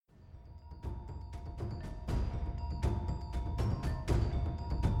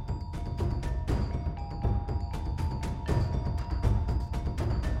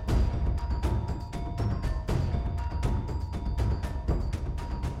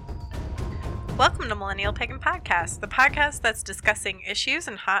Welcome to Millennial Pagan Podcast, the podcast that's discussing issues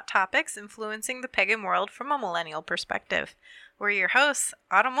and hot topics influencing the pagan world from a millennial perspective. We're your hosts,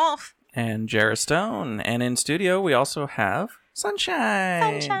 Autumn Wolf. And Jarrah Stone. And in studio, we also have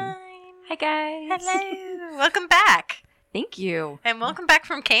Sunshine. Sunshine. Hi, guys. Hello. Welcome back. Thank you. And welcome back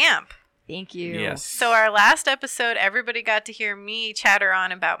from camp. Thank you. Yes. So our last episode, everybody got to hear me chatter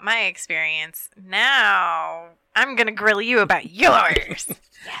on about my experience. Now, I'm going to grill you about yours.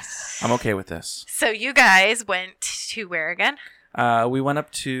 Yes. I'm okay with this. So you guys went to where again? We went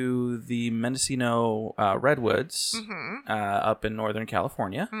up to the Mendocino Redwoods up in Northern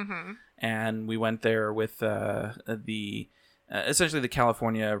California. Mm-hmm. And we went there with essentially the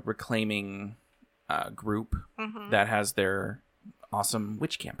California Reclaiming group that has their awesome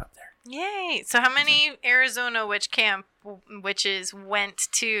witch camp up there. Yay. So how many Arizona witches went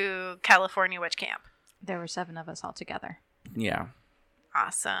to California witch camp? There were 7 of us all together. Yeah.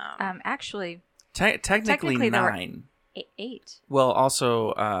 Awesome. Actually, Technically there were 9. 8. Well,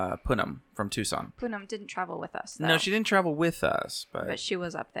 also Poonam from Tucson. Poonam didn't travel with us, though. No, she didn't travel with us, But she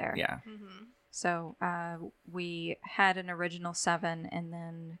was up there. yeah. Mm-hmm. So we had an original 7, and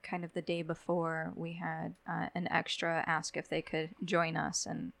then kind of the day before, we had an extra ask if they could join us.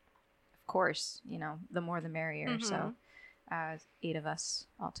 And, of course, the more the merrier. So 8 of us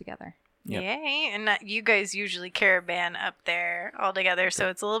all together. Yep. Yay. And you guys usually caravan up there all together, so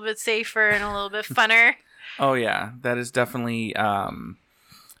it's a little bit safer and a little bit funner. Oh yeah, that is definitely, and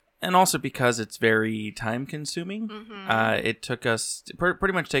also because it's very time consuming. It took us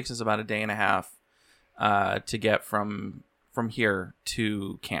pretty much takes us about a day and a half to get from here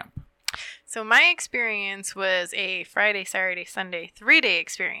to camp. So my experience was a Friday, Saturday, Sunday, 3-day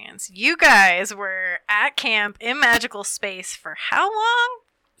experience. You guys were at camp in magical space for how long?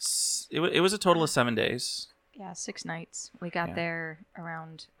 It was a total of 7 days. Yeah, 6 nights. We got Yeah. there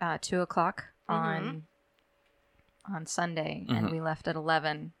around 2 o'clock on Sunday, and we left at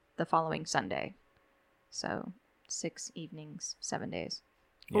 11 the following Sunday. So 6 evenings, 7 days.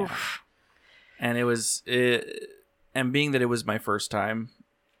 Yeah. Oof. And and being that it was my first time,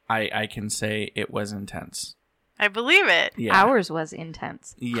 I can say it was intense. I believe it. Yeah. Ours was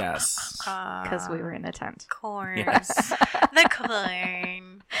intense Yes. because we were in a tent. Corn. Yes. The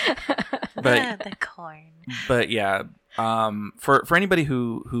corn. But The corn. but yeah, for anybody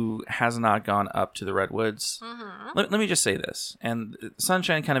who has not gone up to the Redwoods, let me just say this. And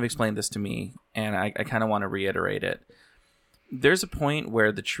Sunshine kind of explained this to me, and I kind of want to reiterate it. There's a point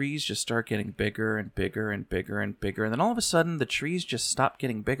where the trees just start getting bigger and bigger and bigger and bigger, and then all of a sudden the trees just stop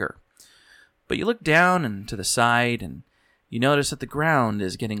getting bigger. But you look down and to the side, and you notice that the ground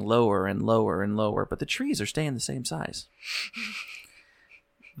is getting lower and lower and lower, but the trees are staying the same size.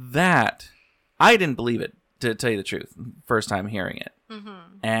 That, I didn't believe it, to tell you the truth, first time hearing it.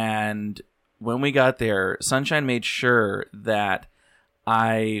 And when we got there, Sunshine made sure that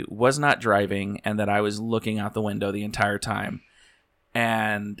I was not driving and that I was looking out the window the entire time.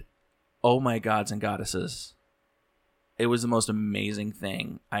 And, oh my gods and goddesses, it was the most amazing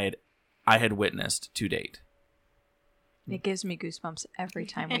thing I had witnessed to date. It gives me goosebumps every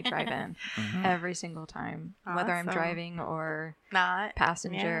time we drive in. Every single time. Whether I'm Awesome. driving or Not.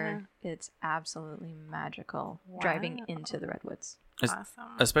 passenger, it's absolutely magical driving into the Redwoods. Awesome.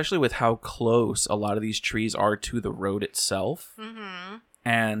 Especially with how close a lot of these trees are to the road itself.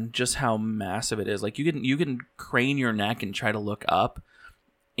 And just how massive it is. Like you can crane your neck and try to look up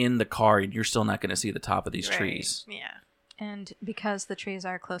in the car, and you're still not going to see the top of these trees. Yeah. And because the trees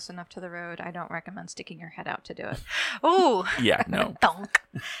are close enough to the road, I don't recommend sticking your head out to do it. Ooh. Yeah, no. Thunk.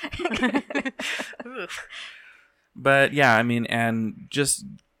 Oof. But yeah, I mean, and just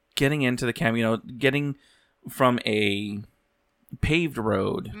getting into the camp, getting from a paved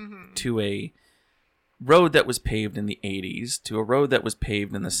road to a road that was paved in the 80s to a road that was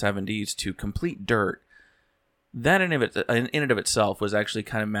paved in the 70s to complete dirt. That in and of itself was actually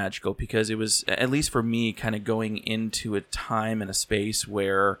kind of magical, because it was, at least for me, kind of going into a time and a space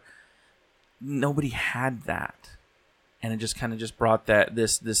where nobody had that, and it just kind of just brought that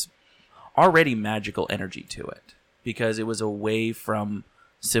this already magical energy to it, because it was away from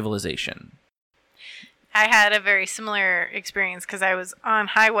civilization. I had a very similar experience because I was on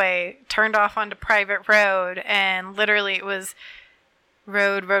highway, turned off onto private road, and literally it was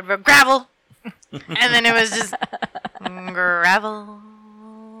road, gravel. And then it was just gravel,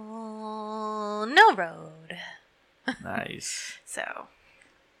 no road. Nice. So.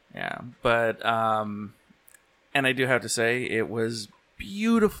 Yeah. But, and I do have to say, it was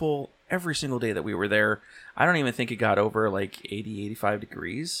beautiful every single day that we were there. I don't even think it got over like 80, 85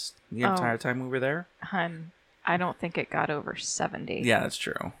 degrees the entire time we were there. I don't think it got over 70. Yeah, that's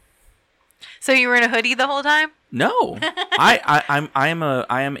true. So you were in a hoodie the whole time? No, I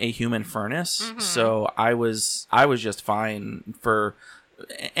am a human furnace, so I was just fine for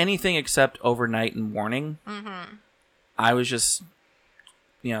anything except overnight and morning. I was just,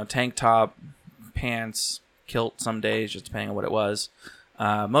 tank top, pants, kilt some days, just depending on what it was.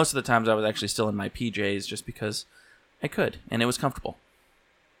 Most of the times I was actually still in my PJs just because I could, and it was comfortable.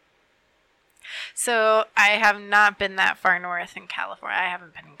 So I have not been that far north in California. I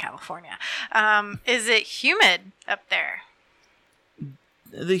haven't been in California. Is it humid up there?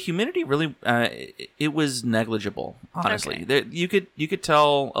 The humidity really, it was negligible. Honestly, Okay. you could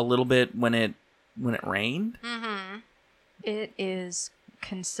tell a little bit when it rained. It is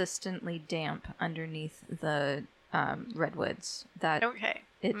consistently damp underneath the redwoods. That Okay.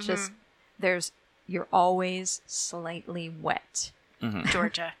 it just you're always slightly wet.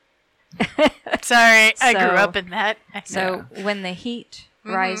 Georgia. Sorry, I grew So- up in that. So when the heat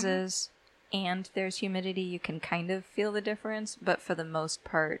rises and there's humidity, you can kind of feel the difference. But for the most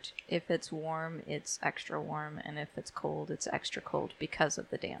part, if it's warm, it's extra warm, and if it's cold, it's extra cold because of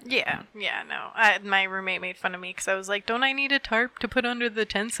the damp. Yeah, no. My roommate made fun of me because I was like, "Don't I need a tarp to put under the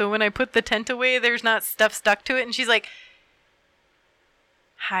tent so when I put the tent away, there's not stuff stuck to it?" And she's like,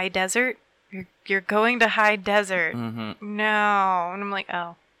 "High desert? You're going to high desert? No." And I'm like,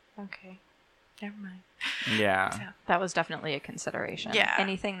 "Oh, okay, never mind." Yeah. That was definitely a consideration. Yeah.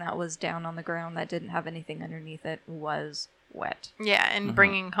 Anything that was down on the ground that didn't have anything underneath it was wet. Yeah, and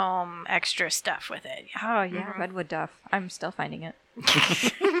bringing home extra stuff with it. Oh, yeah, redwood duff. I'm still finding it.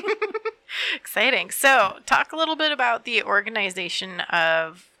 Exciting. So, talk a little bit about the organization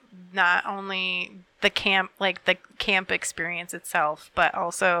of not only the camp, like the camp experience itself, but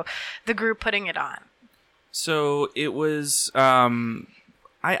also the group putting it on. So it was,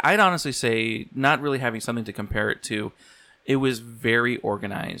 I'd honestly say, not really having something to compare it to, it was very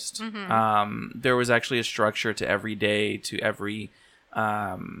organized. There was actually a structure to every day, to every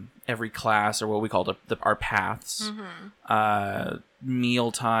class, or what we called our paths.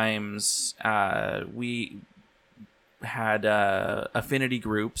 Meal times. We had affinity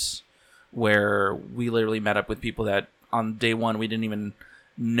groups where we literally met up with people that on day one we didn't even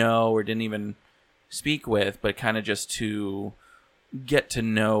know or didn't even speak with, but kind of just to get to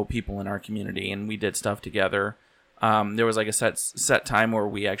know people in our community, and we did stuff together. There was like a set time where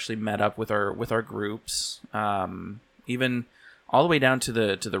we actually met up with our groups. Even all the way down to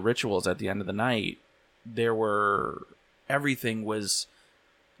the rituals at the end of the night. Everything was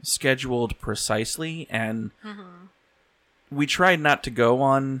scheduled precisely, and we tried not to go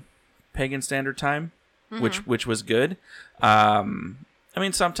on Pagan Standard Time, which was good. I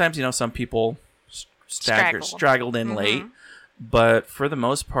mean, sometimes some people straggled in late. But for the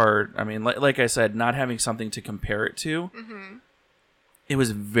most part, I mean, like I said, not having something to compare it to, it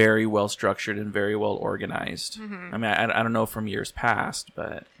was very well structured and very well organized. I mean, I don't know from years past,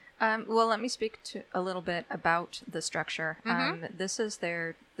 but... Well, let me speak to a little bit about the structure. This was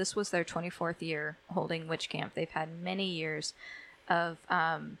their 24th year holding Witch Camp. They've had many years of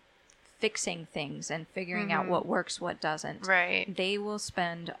fixing things and figuring out what works, what doesn't. Right. They will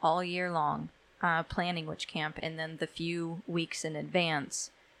spend all year long planning Witch Camp, and then the few weeks in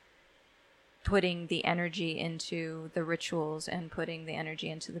advance putting the energy into the rituals and putting the energy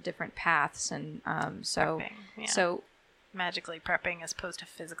into the different paths, and Prepping, yeah. so Magically prepping as opposed to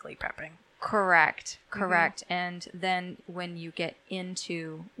physically prepping. correct. And then when you get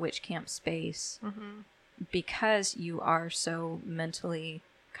into Witch Camp space, because you are so mentally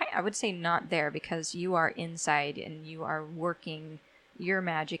I would say not there, because you are inside and you are working your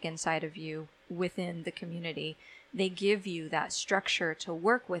magic inside of you within the community, they give you that structure to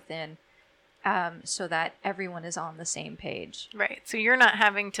work within, so that everyone is on the same page. Right. So you're not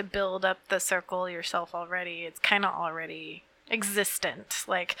having to build up the circle yourself already. It's kind of already existent.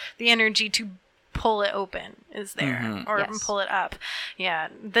 Like the energy to pull it open is there, or Yes. pull it up. Yeah.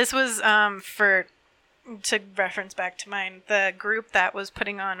 This was to reference back to mine, the group that was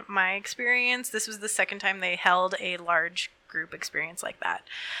putting on my experience. This was the second time they held a large group experience like that.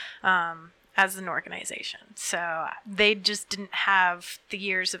 As an organization. So they just didn't have the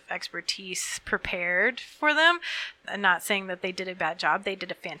years of expertise prepared for them. I'm not saying that they did a bad job. They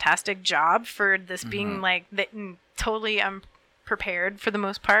did a fantastic job for this being like totally unprepared for the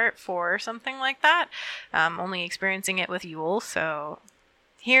most part for something like that. Only experiencing it with Yule. So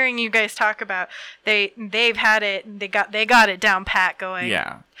hearing you guys talk about they've had it, they got it down pat going.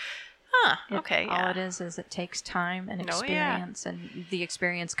 Yeah. Huh, okay. All Yeah. it is it takes time and Oh, yeah. experience, and the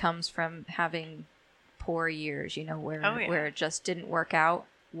experience comes from having poor years, where Oh, yeah. where it just didn't work out.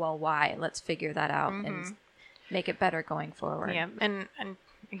 Well, why? Let's figure that out and make it better going forward. Yeah, and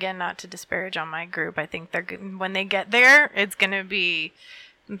again, not to disparage on my group. I think they're good. When they get there, it's going to be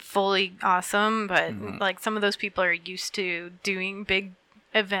fully awesome. But like some of those people are used to doing big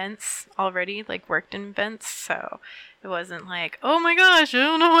events already, like worked in events. So it wasn't like, oh my gosh, I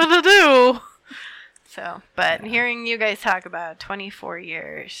don't know what to do. So, but hearing you guys talk about 24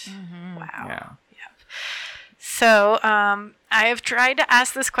 years, wow. Yeah. So, I have tried to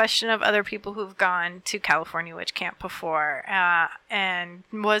ask this question of other people who've gone to California Witch Camp before, and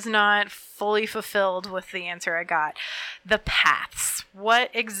was not fully fulfilled with the answer I got. The paths.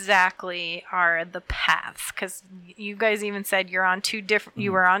 What exactly are the paths? Because you guys even said you're on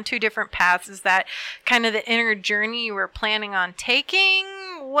you were on two different paths. Is that kind of the inner journey you were planning on taking?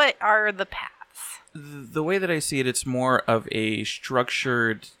 What are the paths? The way that I see it, it's more of a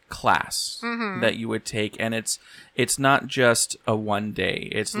structured class that you would take, and it's not just a one day.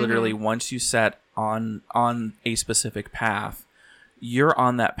 It's literally once you set on a specific path, you're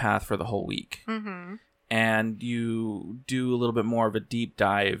on that path for the whole week, and you do a little bit more of a deep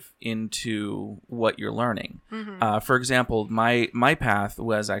dive into what you're learning. For example, my path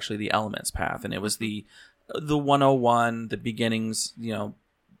was actually the elements path, and it was the 101, the beginnings,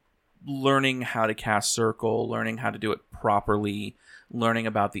 learning how to cast circle, learning how to do it properly, learning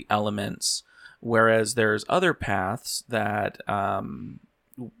about the elements. Whereas there's other paths that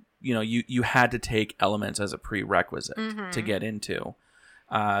you had to take elements as a prerequisite to get into.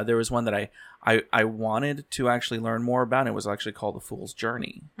 There was one that I wanted to actually learn more about. It was actually called the Fool's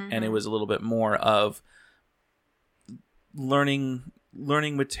Journey, and it was a little bit more of learning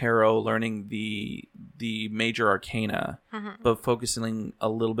with tarot, learning the major arcana, but focusing a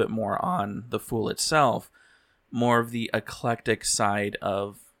little bit more on the Fool itself, more of the eclectic side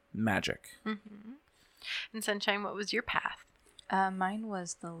of magic. And Sunshine, what was your path? Mine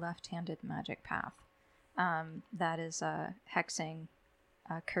was the left-handed magic path. That is hexing,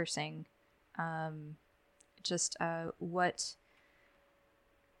 cursing, what...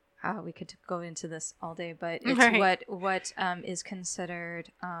 we could go into this all day, but it's what is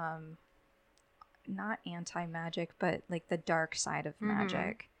considered not anti-magic, but like the dark side of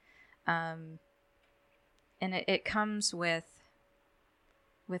magic. And it comes with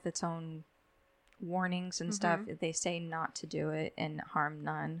its own warnings and stuff. They say not to do it and harm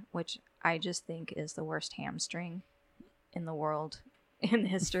none, which I just think is the worst hamstring in the world, in the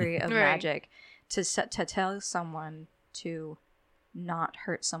history of magic, to tell someone to not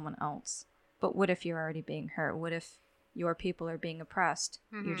hurt someone else. But what if you're already being hurt? What if your people are being oppressed?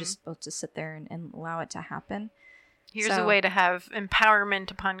 You're just supposed to sit there and allow it to happen. Here's a way to have empowerment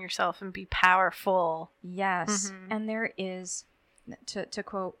upon yourself and be powerful. Yes. And there is, to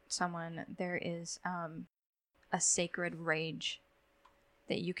quote someone, there is a sacred rage,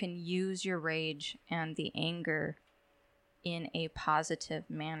 that you can use your rage and the anger in a positive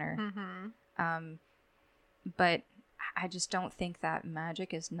manner. But I just don't think that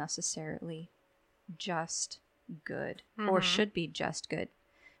magic is necessarily just good or should be just good.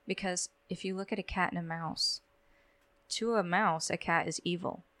 Because if you look at a cat and a mouse, to a mouse, a cat is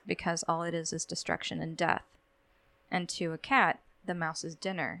evil because all it is destruction and death. And to a cat, the mouse is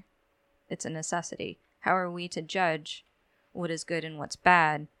dinner. It's a necessity. How are we to judge what is good and what's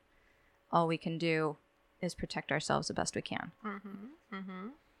bad? All we can do is protect ourselves the best we can.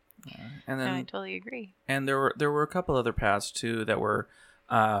 And then I totally agree. And there were a couple other paths too that were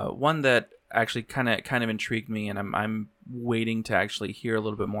one that actually kind of intrigued me, and I'm waiting to actually hear a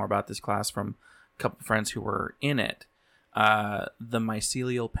little bit more about this class from a couple of friends who were in it. The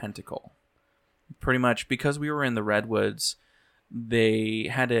Mycelial Pentacle. Pretty much because we were in the Redwoods, they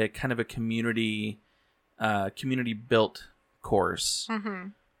had a kind of a community built course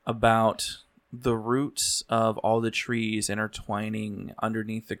about the roots of all the trees intertwining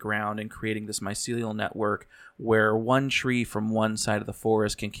underneath the ground and creating this mycelial network where one tree from one side of the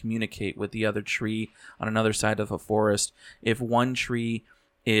forest can communicate with the other tree on another side of the forest. If one tree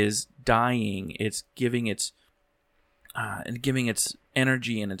is dying, it's giving its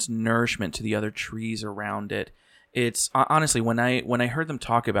energy and its nourishment to the other trees around it. It's honestly, when I heard them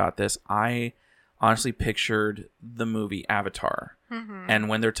talk about this, I honestly pictured the movie Avatar. And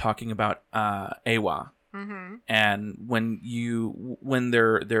when they're talking about Eywa, and when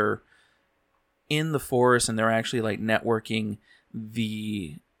they're in the forest and they're actually like networking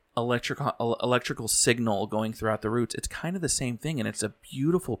the electrical signal going throughout the roots, it's kind of the same thing, and it's a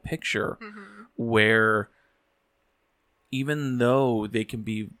beautiful picture where even though they can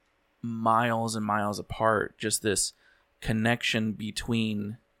be miles and miles apart, just this connection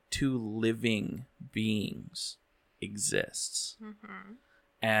between two living beings exists.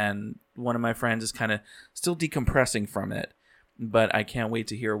 And one of my friends is kind of still decompressing from it, but I can't wait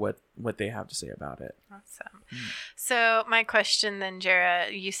to hear what they have to say about it. Awesome. So my question then,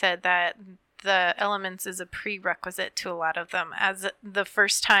 Jara, you said that the elements is a prerequisite to a lot of them. As the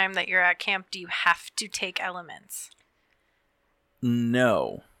first time that you're at camp, do you have to take elements?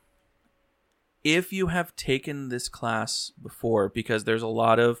 No. If you have taken this class before, because there's a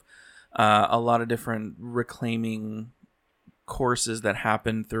lot of different reclaiming courses that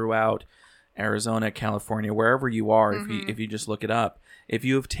happen throughout Arizona, California, wherever you are, if you just look it up. If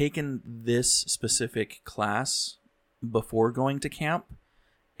you have taken this specific class before going to camp,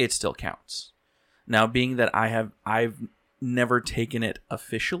 it still counts. Now, being that I've never taken it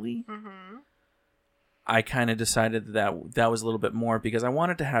officially, I kind of decided that was a little bit more because I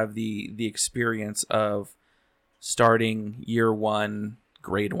wanted to have the experience of starting year 1,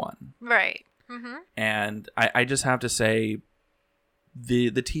 grade 1. Right. And I just have to say,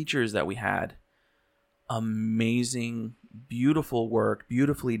 the teachers that we had, amazing, beautiful work,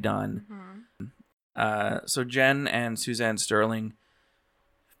 beautifully done. So Jen and Suzanne Sterling,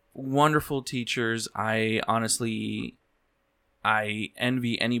 wonderful teachers. I envy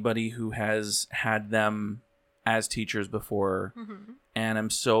anybody who has had them as teachers before, and I'm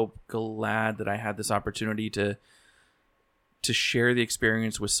so glad that I had this opportunity to share the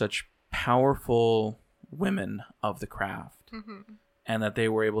experience with such powerful women of the craft, and that they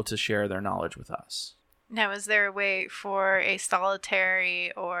were able to share their knowledge with us. Now, is there a way for a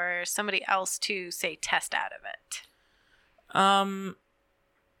solitary or somebody else to, say, test out of it?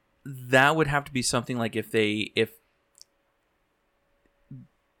 That would have to be something like if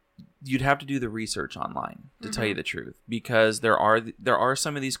you'd have to do the research online, to tell you the truth, because there are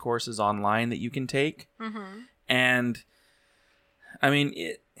some of these courses online that you can take, and I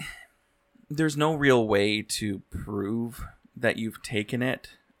mean, there's no real way to prove that you've taken it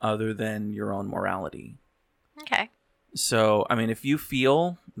other than your own morality. Okay. So, I mean, if you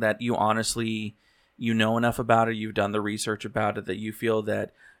feel that you honestly, you know enough about it, you've done the research about it, that you feel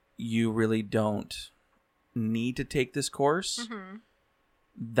that you really don't need to take this course,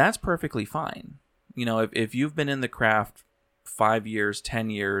 that's perfectly fine. You know, if you've been in the craft 5 years, 10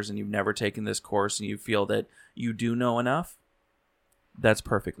 years, and you've never taken this course and you feel that you do know enough, that's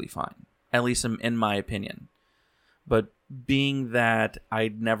perfectly fine, at least in my opinion. But being that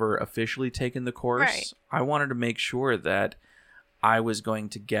I'd never officially taken the course, right, I wanted to make sure that I was going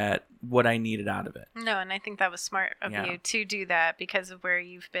to get what I needed out of it. No, and I think that was smart of you to do that because of where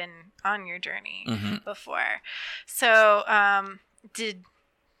you've been on your journey before. So, did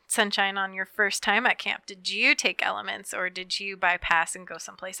Sunshine, on your first time at camp, did you take elements or did you bypass and go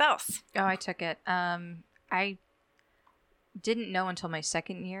someplace else? Oh, I took it. I didn't know until my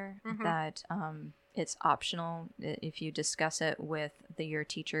second year that it's optional if you discuss it with your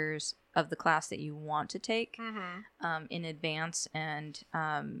teachers of the class that you want to take in advance. And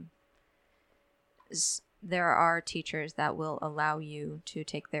there are teachers that will allow you to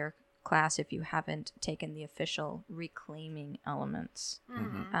take their class if you haven't taken the official reclaiming elements.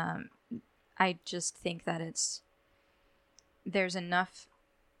 I just think that there's enough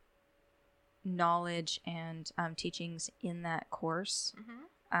knowledge and teachings in that course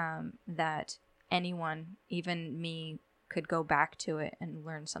that anyone, even me, could go back to it and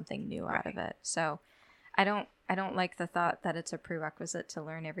learn something new out of it. So I don't like the thought that it's a prerequisite to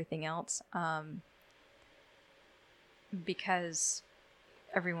learn everything else, because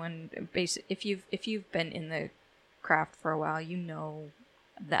everyone if you've been in the craft for a while, you know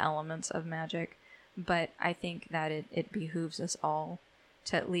the elements of magic. But I think that it behooves us all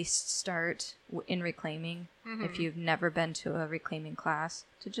to at least start in reclaiming. If you've never been to a reclaiming class,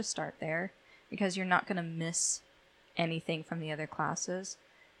 to just start there, because you're not going to miss anything from the other classes.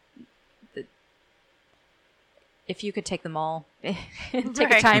 If you could take them all,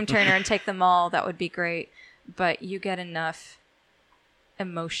 take a time turner and take them all, that would be great. But you get enough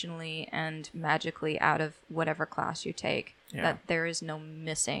emotionally and magically out of whatever class you take that there is no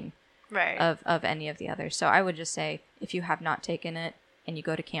missing of any of the others. So I would just say, if you have not taken it and you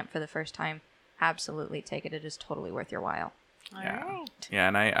go to camp for the first time, absolutely take it. It is totally worth your while. All right. Yeah,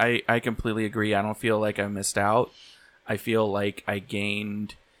 and I completely agree. I don't feel like I missed out. I feel like I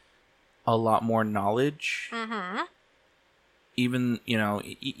gained a lot more knowledge. Even,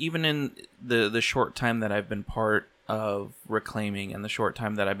 even in the short time that I've been part of reclaiming and the short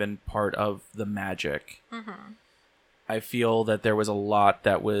time that I've been part of the magic, I feel that there was a lot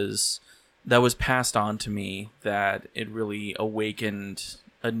that was passed on to me, that it really awakened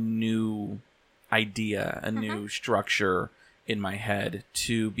a new idea, a new structure in my head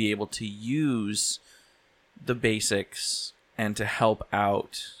to be able to use the basics and to help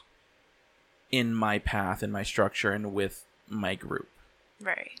out in my path, in my structure, and with my group.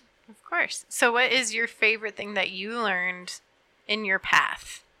 Right. Of course. So what is your favorite thing that you learned in your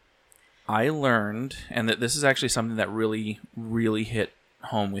path? I learned, and that this is actually something that really, really hit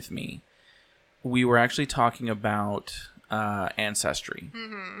home with me. We were actually talking about ancestry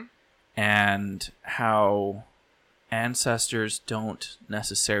and how ancestors don't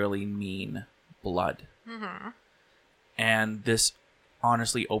necessarily mean blood. And this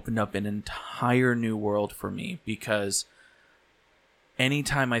honestly opened up an entire new world for me, because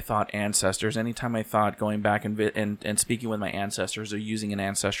anytime I thought ancestors, anytime I thought going back and speaking with my ancestors or using an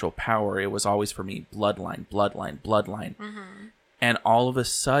ancestral power, it was always for me bloodline, bloodline, bloodline. And all of a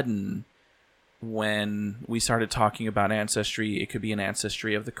sudden, when we started talking about ancestry, it could be an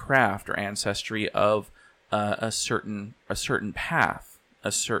ancestry of the craft or ancestry of a certain path,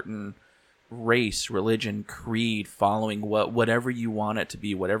 a certain race, religion, creed, following whatever you want it to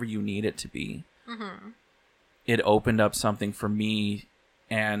be, whatever you need it to be. It opened up something for me.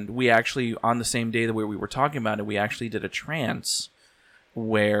 And we actually, on the same day that we were talking about it, we actually did a trance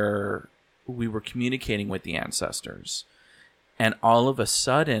where we were communicating with the ancestors. And all of a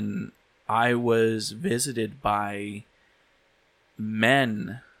sudden, I was visited by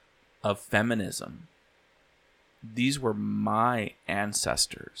men of feminism. These were my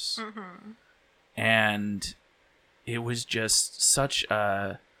ancestors. And it was just such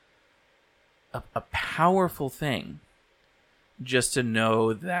a powerful thing, just to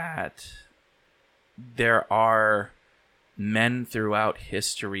know that there are men throughout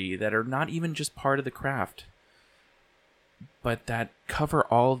history that are not even just part of the craft, but that cover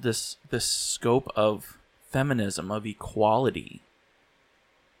all this scope of feminism, of equality,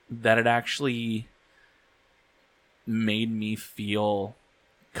 that it actually made me feel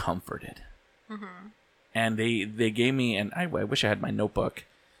comforted. And they gave me, and I wish I had my notebook.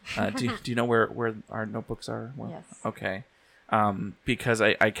 Do you know where our notebooks are? Well, Yes. Okay. Because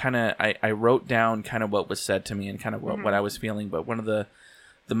I wrote down kind of what was said to me and kind of what I was feeling. But one of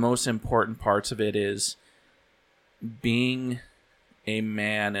the most important parts of it is being a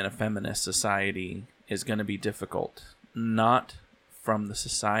man in a feminist society is going to be difficult. Not from the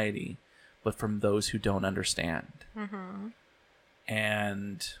society, but from those who don't understand.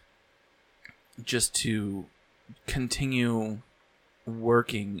 And just to continue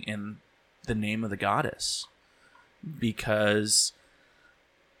working in the name of the goddess, because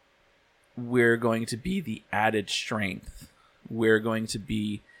we're going to be the added strength. We're going to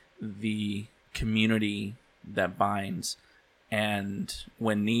be the community that binds, and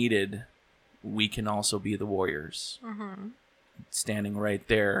when needed, we can also be the warriors, standing right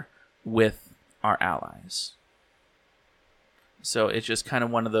there with our allies. So it's just kind of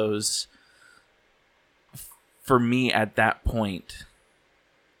one of those, for me at that point,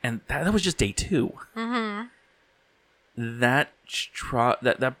 and that was just day 2. That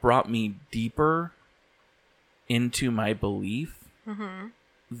brought me deeper into my belief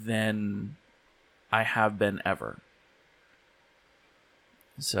than I have been ever.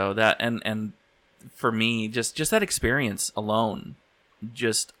 So that and for me, just that experience alone,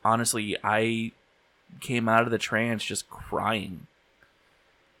 just honestly, I came out of the trance just crying,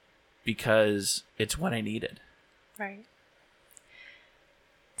 because it's what I needed. Right.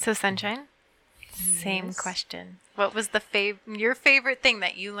 So Sunshine, same Yes. question. What was your favorite thing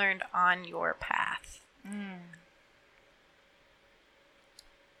that you learned on your path?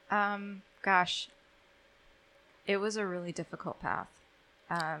 Gosh, it was a really difficult path.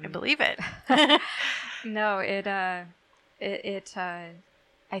 I believe it. No, I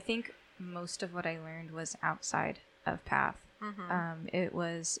think most of what I learned was outside of path. It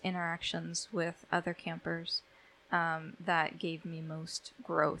was interactions with other campers that gave me most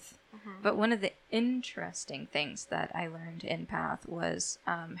growth. But one of the interesting things that I learned in path was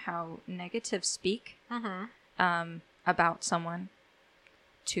how negative speak about someone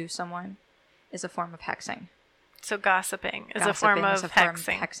to someone is a form of hexing. So gossiping is a form of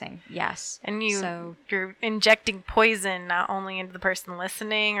hexing. Hexing, yes. And you're injecting poison not only into the person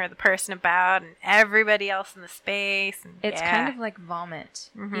listening or the person about and everybody else in the space. And it's kind of like vomit.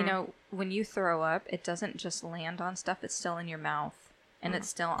 You know, when you throw up, it doesn't just land on stuff, it's still in your mouth and it's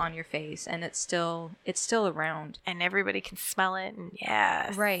still on your face and it's still around. And everybody can smell it, and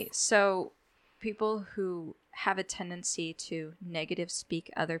yes. Right. So people who have a tendency to negative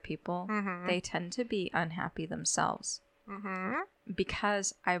speak other people, they tend to be unhappy themselves.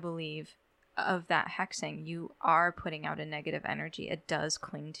 Because I believe of that hexing, you are putting out a negative energy. It does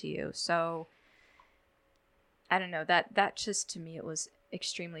cling to you. So I don't know, that just, to me, it was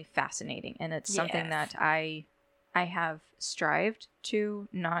extremely fascinating. And it's something that I have strived to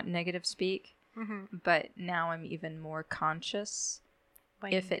not negative speak. but now I'm even more conscious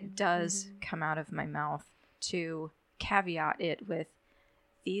if it does come out of my mouth to caveat it with,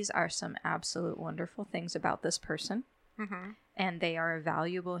 these are some absolute wonderful things about this person, and they are a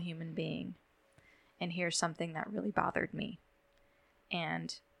valuable human being. And here's something that really bothered me.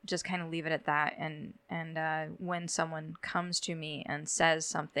 And just kind of leave it at that. And when someone comes to me and says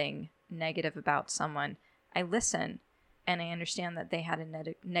something negative about someone, I listen and I understand that they had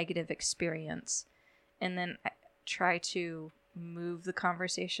a negative experience. And then I try to move the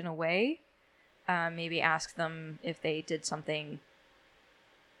conversation away. Maybe ask them if they did something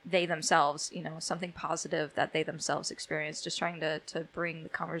they themselves, something positive that they themselves experienced, just trying to bring the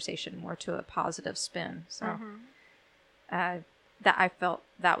conversation more to a positive spin. So that I felt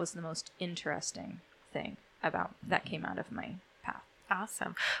that was the most interesting thing about that came out of my path.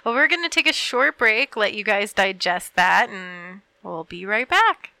 Awesome. Well, we're going to take a short break, let you guys digest that, and we'll be right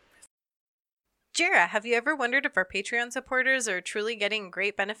back. Jera, have you ever wondered if our Patreon supporters are truly getting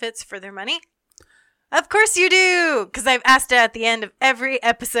great benefits for their money? Of course you do, because I've asked it at the end of every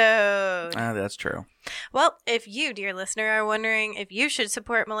episode. That's true. Well, if you, dear listener, are wondering if you should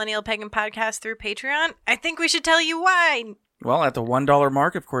support Millennial Pagan Podcast through Patreon, I think we should tell you why. Well, at the $1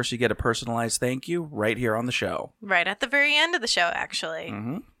 mark, of course, you get a personalized thank you right here on the show. Right at the very end of the show, actually.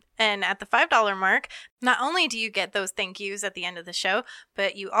 And at the $5 mark, not only do you get those thank yous at the end of the show,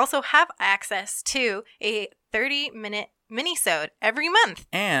 but you also have access to a 30-minute mini-sode every month.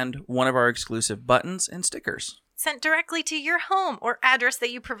 And one of our exclusive buttons and stickers. Sent directly to your home or address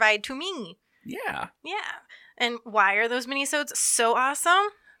that you provide to me. Yeah. Yeah. And why are those mini-sodes so awesome?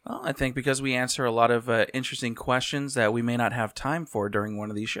 Well, I think because we answer a lot of interesting questions that we may not have time for during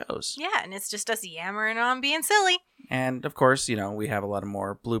one of these shows. Yeah, and it's just us yammering on being silly. And, of course, we have a lot of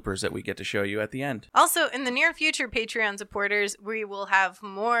more bloopers that we get to show you at the end. Also, in the near future, Patreon supporters, we will have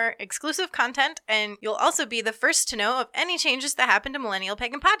more exclusive content, and you'll also be the first to know of any changes that happen to Millennial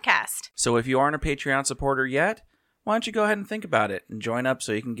Pagan Podcast. So if you aren't a Patreon supporter yet, why don't you go ahead and think about it and join up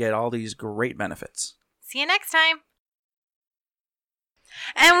so you can get all these great benefits. See you next time.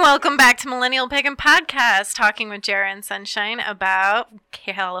 And welcome back to Millennial Pagan Podcast, talking with Jera and Sunshine about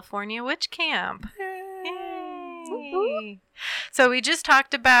California Witch Camp. Yay! So we just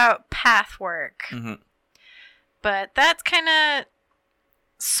talked about path work, but that's kind of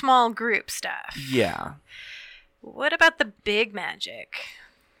small group stuff. Yeah. What about the big magic?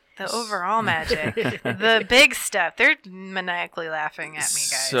 The overall magic? The big stuff? They're maniacally laughing at me,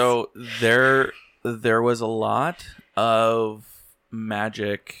 guys. So there was a lot of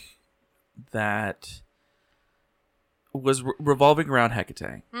magic that was revolving around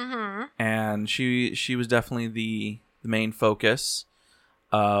Hecate. And she was definitely the main focus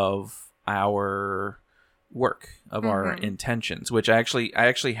of our work, of our intentions, which I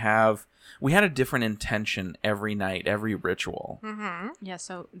actually have. We had a different intention every night, every ritual. Yeah,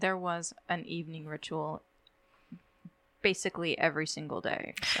 so there was an evening ritual basically every single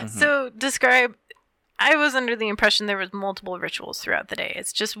day. So describe. I was under the impression there was multiple rituals throughout the day.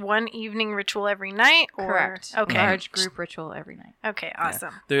 It's just one evening ritual every night? Or... Correct. Okay. Large group ritual every night. Okay,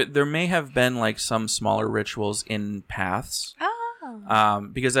 awesome. Yeah. There may have been like some smaller rituals in paths. Oh.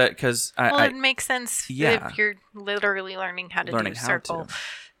 Because it makes sense yeah. if you're literally learning how to do circle.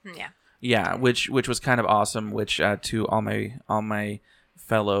 Yeah. Yeah, which was kind of awesome, which to all my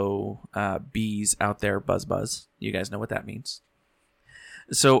fellow bees out there, buzz. You guys know what that means.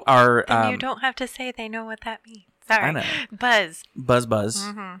 So our and you don't have to say they know what that means. Sorry. I know. Buzz,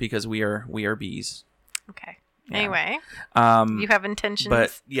 because we are bees. Okay. Yeah. Anyway, you have intentions.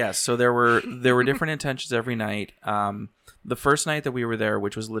 But yes, so there were different intentions every night. The first night that we were there,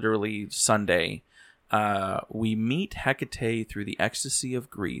 which was literally Sunday, we meet Hecate through the ecstasy of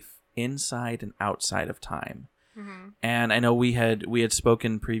grief, inside and outside of time. And I know we had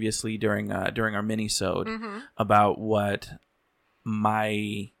spoken previously during our mini-sode about what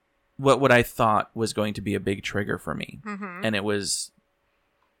I thought was going to be a big trigger for me. And it was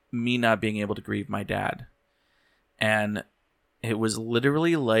me not being able to grieve my dad. And it was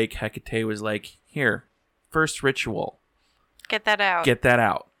literally like Hecate was like, here, first ritual. Get that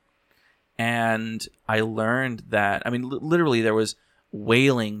out. And I learned that, I mean, literally there was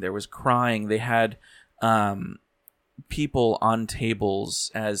wailing, there was crying. They had people on tables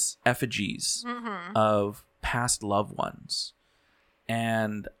as effigies of past loved ones.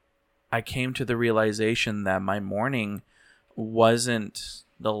 And I came to the realization that my mourning wasn't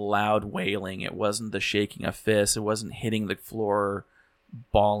the loud wailing. It wasn't the shaking of fists. It wasn't hitting the floor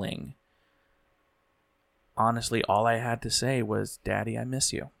bawling. Honestly, all I had to say was, Daddy, I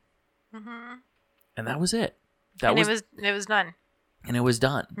miss you. And that was it. It was done. And it was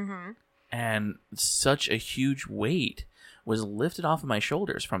done. And such a huge weight was lifted off of my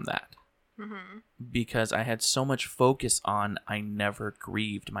shoulders from that. Mm-hmm. Because I had so much focus on I never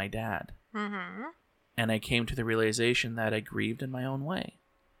grieved my dad. Mm-hmm. And I came to the realization that I grieved in my own way.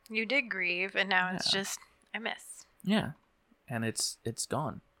 You did grieve, and now it's Yeah. just I miss. Yeah. And it's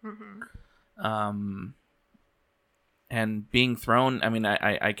gone. Mm-hmm. And being thrown, I mean,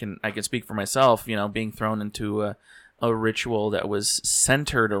 I can speak for myself, you know, being thrown into a ritual that was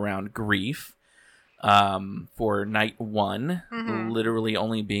centered around grief for night one, literally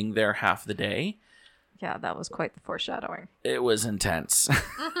only being there half the day. Yeah, that was quite the foreshadowing. It was intense.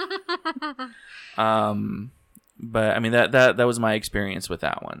 But I mean, that was my experience with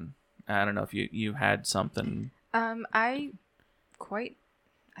that one. I don't know if you had something. I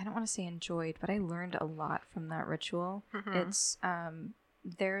don't want to say enjoyed, but I learned a lot from that ritual. It's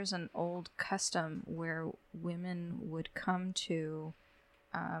there's an old custom where women would come to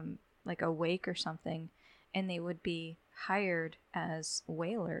like a wake or something, and they would be hired as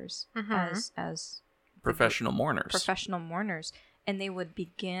wailers, as Professional mourners. And they would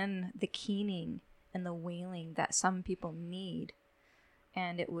begin the keening and the wailing that some people need,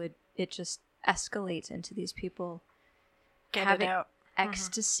 and it just escalates into these people Get having it out.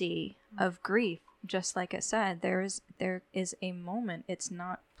 ecstasy of grief. Just like it said, there is a moment. It's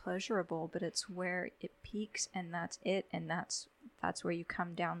not pleasurable, but it's where it peaks, and that's it, and that's where you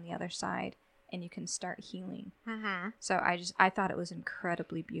come down the other side and you can start healing. So I thought it was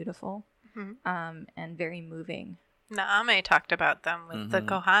incredibly beautiful, and very moving. Naame talked about them with the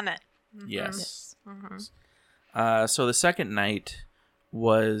Kohanet. Yes. So the second night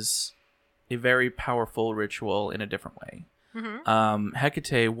was a very powerful ritual in a different way.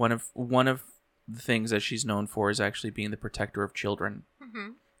 Hecate, one of the things that she's known for is actually being the protector of children.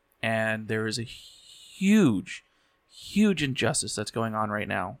 And there is a huge injustice that's going on right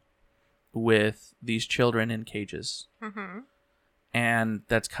now with these children in cages. And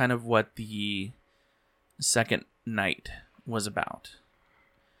that's kind of what the second night was about.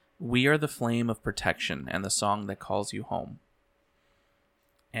 We are the flame of protection and the song that calls you home.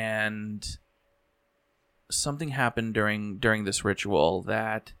 And something happened during this ritual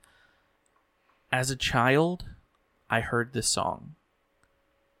that as a child I heard this song,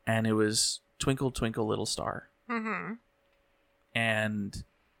 and it was Twinkle Twinkle Little Star. And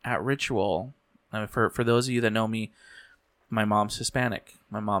at ritual, for those of you that know me, my mom's Hispanic.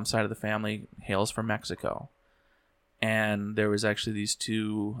 My mom's side of the family hails from Mexico. And there was actually these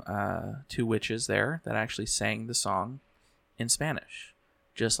two witches there that actually sang the song in Spanish,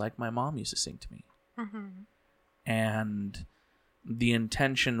 just like my mom used to sing to me. And the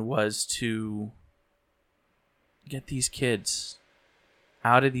intention was to get these kids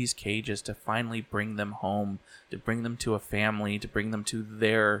out of these cages, to finally bring them home, to bring them to a family, to bring them to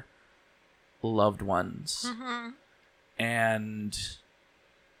their loved ones. And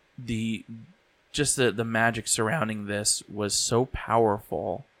the magic surrounding this was so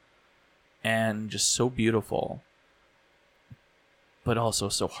powerful and just so beautiful, but also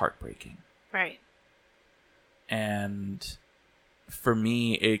so heartbreaking. Right. And for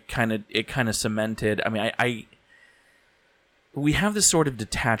me, it kind of cemented. I mean, we have this sort of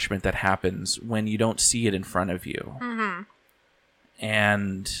detachment that happens when you don't see it in front of you.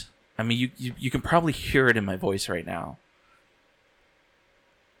 And I mean, you can probably hear it in my voice right now.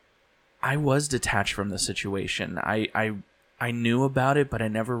 I was detached from the situation. I knew about it, but I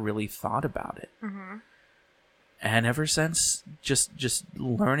never really thought about it. And ever since just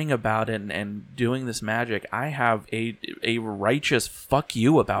learning about it and doing this magic, I have a righteous fuck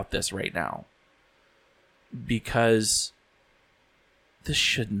you about this right now. Because this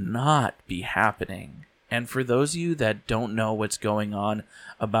should not be happening. And for those of you that don't know what's going on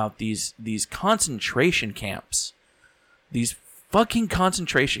about these concentration camps, these fucking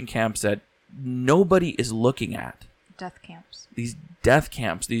concentration camps that nobody is looking at. Death camps. These death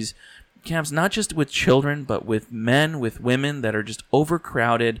camps, these camps not just with children, but with men, with women that are just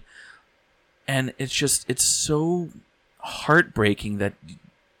overcrowded. And it's so heartbreaking that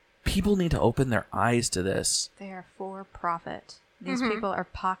people need to open their eyes to this. They are for profit. These people are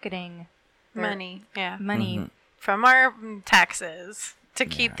pocketing their Money. Yeah. money, From our taxes to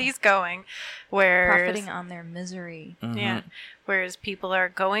keep these going. Whereas, profiting on their misery. Yeah. Whereas people are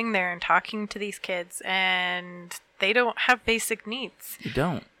going there and talking to these kids, and they don't have basic needs. You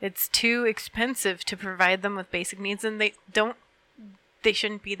don't. It's too expensive to provide them with basic needs, and they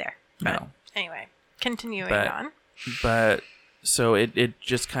shouldn't be there. No. But anyway, continuing But- on. But so it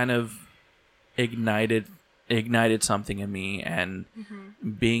just kind of ignited ignited something in me, and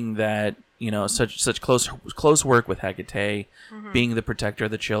being that, such close work with Hecate, being the protector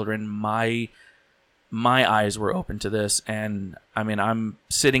of the children, my eyes were open to this, and I mean, I'm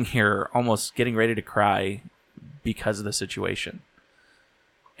sitting here almost getting ready to cry because of the situation.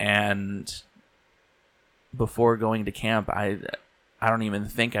 And before going to camp, I don't even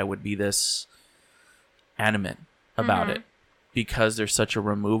think I would be this animate about it, because there's such a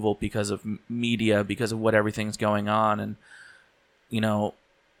removal because of media, because of what everything's going on. And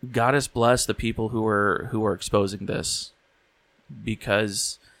God has blessed the people who are exposing this,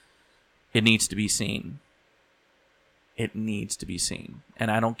 because it needs to be seen. It needs to be seen.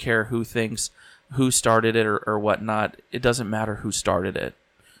 And I don't care who started it or whatnot. It doesn't matter who started it.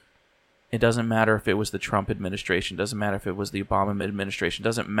 It doesn't matter if it was the Trump administration. It doesn't matter if it was the Obama administration. It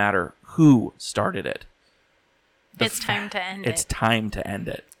doesn't matter who started it. It's time to end it. It's time to end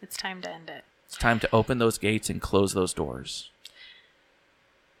it. It's time to end it. It's time to open those gates and close those doors.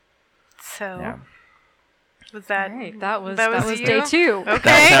 So, yeah. Was that... Right. That was you? day 2.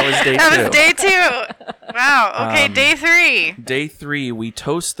 Okay. That was day 2. That was day 2. Wow. Okay, day 3. Day 3, we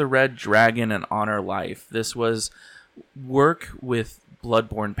toast the red dragon and honor life. This was work with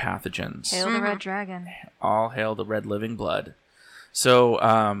bloodborne pathogens. Hail the red dragon. All hail the red living blood. So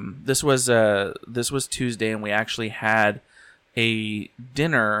this was Tuesday, and we actually had a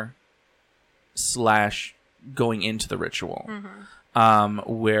dinner / going into the ritual,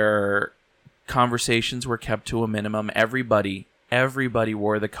 where conversations were kept to a minimum. Everybody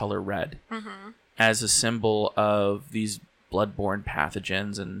wore the color red as a symbol of these bloodborne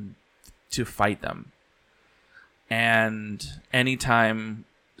pathogens and to fight them. And anytime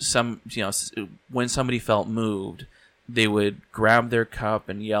when somebody felt moved, they would grab their cup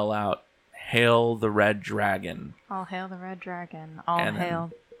and yell out, "Hail the red dragon." All hail the red dragon. All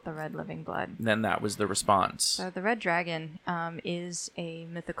hail the red living blood. Then that was the response. So the red dragon is a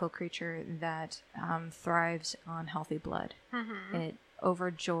mythical creature that thrives on healthy blood. It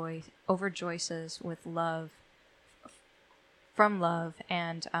overjoices with love, from love,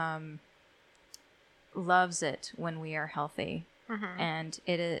 and loves it when we are healthy. And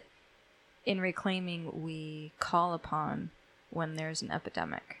it in reclaiming, we call upon when there's an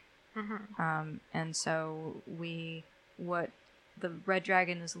epidemic. And so what the red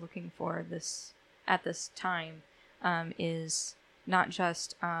dragon is looking for at this time is not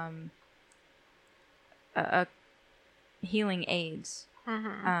just a healing AIDS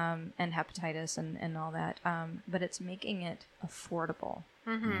and hepatitis and all that, but it's making it affordable.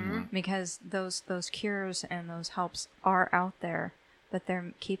 Because those cures and those helps are out there, but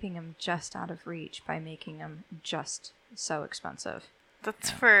they're keeping them just out of reach by making them just so expensive. That's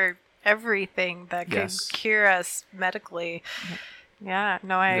for everything that could cure us medically. Yeah,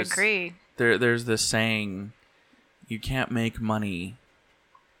 no, I agree. There's this saying, you can't make money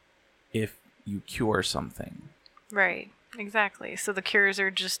if you cure something. Right, exactly. So the cures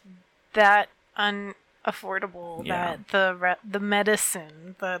are just that unaffordable that the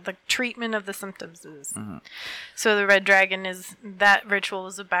medicine, the treatment of the symptoms is. So the red dragon that ritual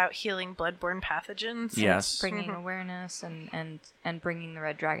is about healing bloodborne pathogens. Yes. Bringing awareness and bringing the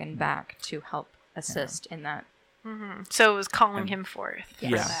red dragon back to help assist in that. So it was calling him forth.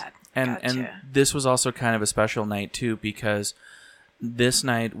 Yes. For that. And this was also kind of a special night too, because this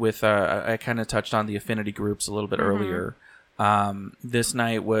night with I kind of touched on the affinity groups a little bit earlier. This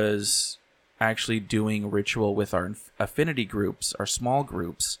night was actually doing ritual with our affinity groups, our small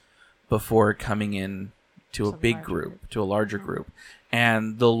groups, before coming in to a big group, to a larger group.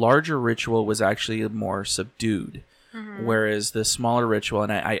 And the larger ritual was actually more subdued, whereas the smaller ritual,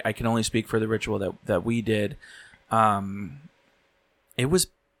 and I can only speak for the ritual that we did, it was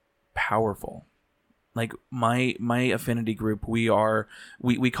powerful. Like my affinity group, we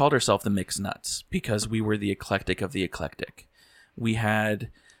called ourselves the Mixed Nuts because we were the eclectic of the eclectic. We had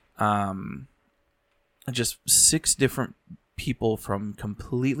just 6 different people from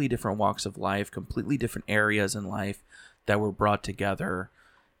completely different walks of life, completely different areas in life that were brought together.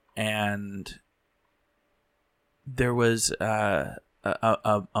 And there was a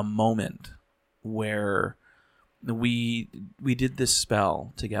moment where we did this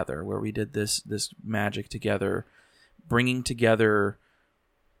spell together, where we did this magic together, bringing together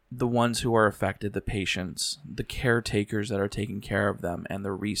the ones who are affected, the patients, the caretakers that are taking care of them, and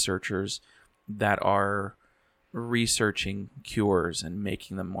the researchers that are researching cures and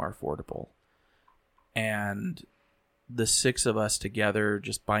making them more affordable. And the 6 of us together,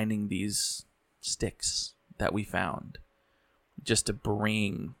 just binding these sticks that we found, just to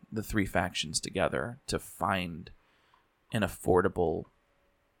bring the 3 factions together to find an affordable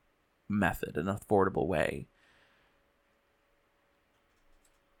method, an affordable way.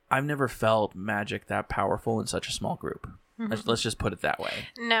 I've never felt magic that powerful in such a small group. Let's just put it that way.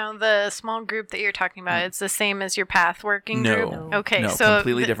 No, the small group that you're talking about, it's the same as your path working No. group? Okay, No, so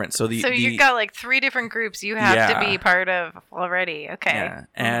completely different. So you've got like 3 different groups you have to be part of already. Okay. Yeah.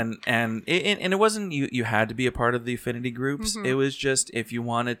 And it wasn't you had to be a part of the affinity groups. It was just if you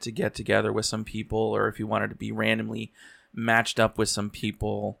wanted to get together with some people, or if you wanted to be randomly matched up with some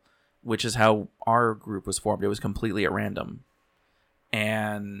people, which is how our group was formed. It was completely at random.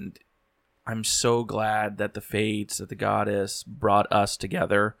 And I'm so glad that the fates, that the goddess brought us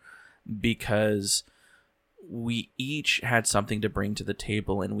together, because we each had something to bring to the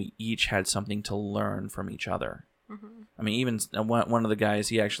table, and we each had something to learn from each other. I mean, even one of the guys,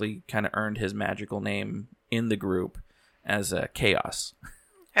 he actually kind of earned his magical name in the group as Chaos.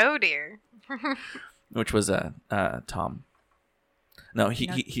 Oh dear. Which was Tom. No,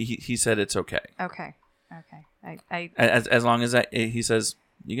 he said it's okay. Okay. I As long as he says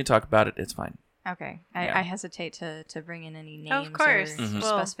you can talk about it, it's fine. Okay. Yeah. I hesitate to bring in any names Of course. or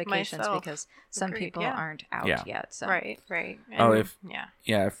Well, specifications myself. because some Agreed, people yeah. aren't out Yeah. yet. So. Right. Oh, And-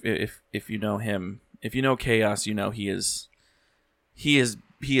 Yeah, if you know him, if you know Chaos, you know he has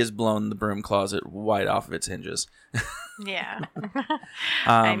blown the broom closet wide off of its hinges. Yeah.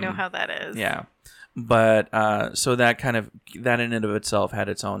 I know Um, how that is. Yeah, but so that in and of itself had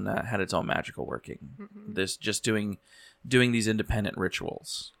its own magical working. This just doing these independent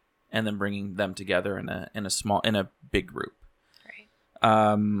rituals and then bringing them together in a big group.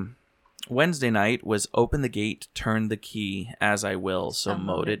 Right. Wednesday night was open the gate, turn the key, as I will, so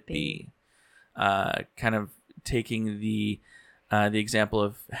mote it be. Kind of taking the example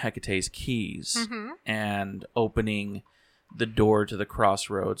of Hecate's keys and opening the door to the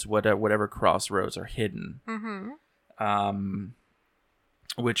crossroads, whatever crossroads are hidden.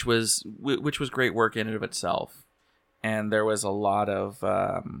 Which was great work in and of itself. And there was a lot of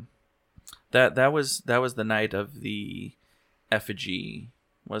that was the night of the effigy,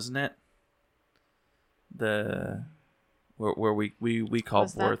 wasn't it? The where we called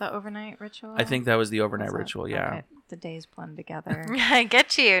Was forth. that the overnight ritual? I think that was the overnight Was it? ritual. Yeah. Okay. The days blend together. I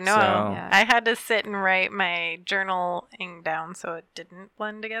get you. No, So- Yeah. I had to sit and write my journaling down so it didn't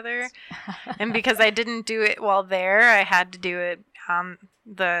blend together. And because I didn't do it while there, I had to do it on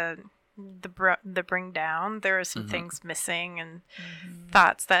the bring down. There were some things missing and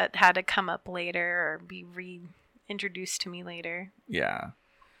thoughts that had to come up later or be reintroduced to me later. Yeah.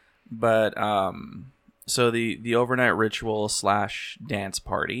 But so the overnight ritual / dance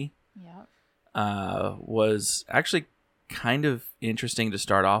party Yep. was actually kind of interesting to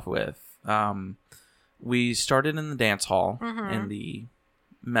start off with. We started in the dance hall, in the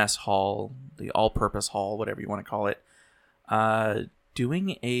mess hall, the all-purpose hall, whatever you want to call it,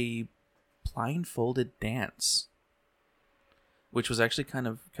 doing a blindfolded dance, which was actually kind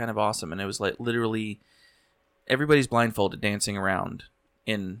of awesome. And it was like literally everybody's blindfolded dancing around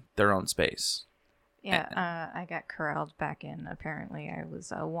in their own space. Yeah, I got corralled back in. Apparently, I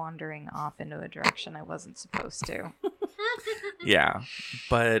was wandering off into a direction I wasn't supposed to. Yeah,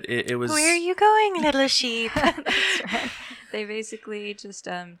 but it was... Where are you going, little sheep? That's right. They basically just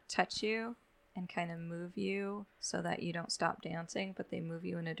touch you and kind of move you so that you don't stop dancing, but they move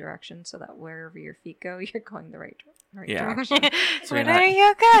you in a direction so that wherever your feet go, you're going the right Yeah. direction. So Where you're not- are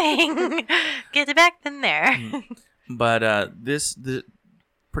you going? Get back in there. But the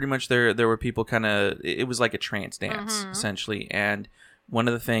pretty much there were people kind of, it was like a trance dance essentially, and one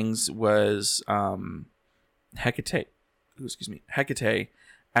of the things was Hecate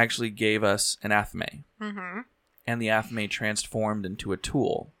actually gave us an athame, and the athame transformed into a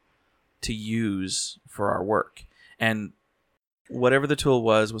tool to use for our work, and whatever the tool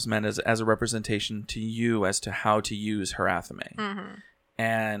was meant as a representation to you as to how to use her athame.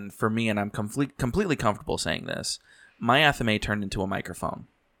 And for me, and I'm completely comfortable saying this, my athame turned into a microphone.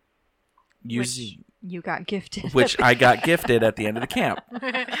 Using You got gifted. which I got gifted at the end of the camp.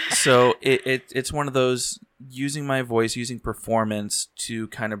 So it's one of those, using my voice, using performance to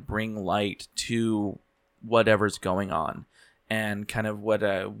kind of bring light to whatever's going on, and kind of what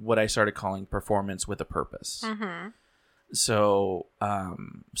I started calling performance with a purpose. So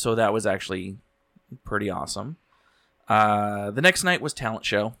that was actually pretty awesome. The next night was talent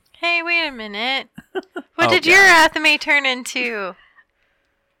show. Hey, wait a minute. What Oh, did yeah. your athame turn into?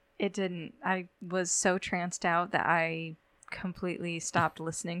 It didn't. I was so tranced out that I completely stopped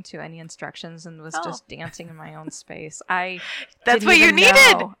listeing to any instructions and was just dancing in my own space. That's didn't what you even needed.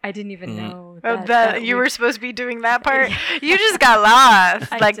 know- I didn't even know Oh, that you we- were supposed to be doing that part. You just got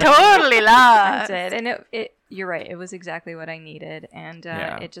lost, I like did. totally I lost. did, and You're right. It was exactly what I needed, and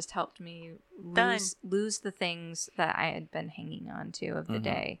it just helped me lose the things that I had been hanging on to of the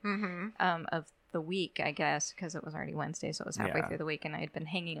day, of the week, I guess, because it was already Wednesday, so it was halfway through the week, and I had been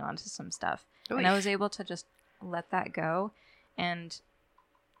hanging on to some stuff, and I was able to just let that go, and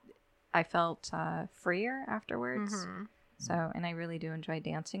I felt freer afterwards. So, and I really do enjoy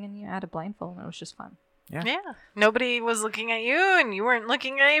dancing, and you add a blindfold, and it was just fun. Yeah. Nobody was looking at you, and you weren't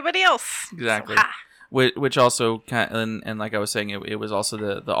looking at anybody else. Exactly. So, Which also, and like I was saying, it was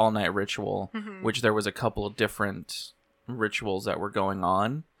also the all-night ritual, which there was a couple of different rituals that were going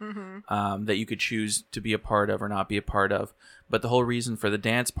on that you could choose to be a part of or not be a part of. But the whole reason for the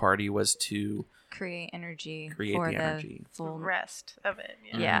dance party was to create energy for the energy. full rest of it.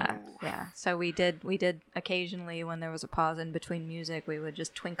 Yeah. So we did occasionally, when there was a pause in between music, we would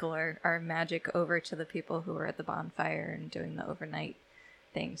just twinkle our magic over to the people who were at the bonfire and doing the overnight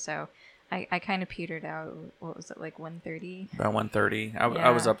thing. So I kind of petered out. What was it, like 1:30? About 1:30. I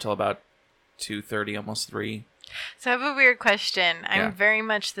was up till about 2:30, almost 3. So I have a weird question. I'm very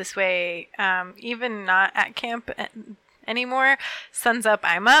much this way, even not at camp anymore. Sun's up,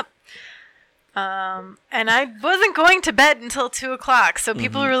 I'm up. And I wasn't going to bed until 2:00. So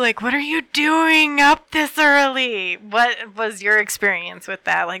people were like, "What are you doing up this early?" What was your experience with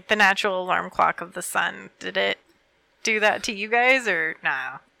that? Like the natural alarm clock of the sun. Did it do that to you guys or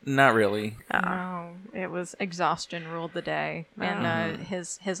no? Not really. No, it was exhaustion ruled the day, and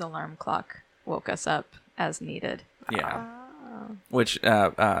his alarm clock woke us up as needed. Yeah, which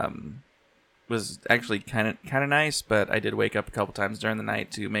was actually kind of nice, but I did wake up a couple times during the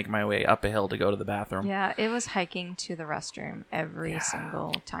night to make my way up a hill to go to the bathroom. Yeah, it was hiking to the restroom every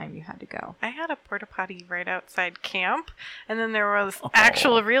single time you had to go. I had a porta potty right outside camp, and then there was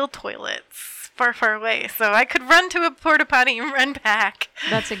actual real toilets far away, so I could run to a porta potty and run back.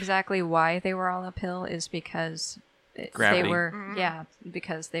 That's exactly why they were all uphill, is because gravity. They were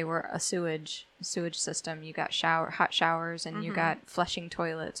because they were a sewage system. You got hot showers, and you got flushing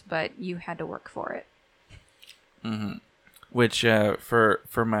toilets, but you had to work for it. Which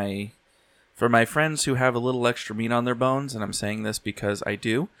for my friends who have a little extra meat on their bones, and I'm saying this because I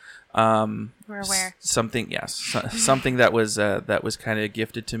do. We're aware. Something that was kind of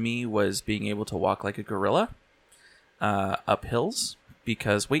gifted to me was being able to walk like a gorilla up hills,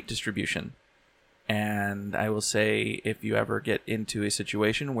 because weight distribution. And I will say, if you ever get into a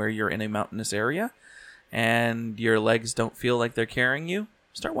situation where you're in a mountainous area and your legs don't feel like they're carrying you,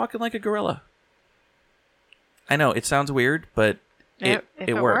 start walking like a gorilla. I know it sounds weird, but it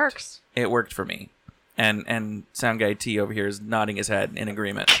works. It worked for me. And Sound Guy T over here is nodding his head in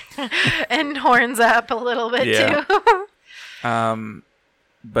agreement. And horns up a little bit too.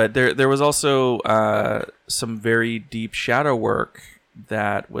 But there was also some very deep shadow work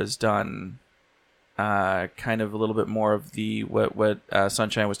that was done. Kind of a little bit more of the what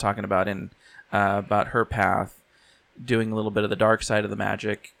Sunshine was talking about about her path, doing a little bit of the dark side of the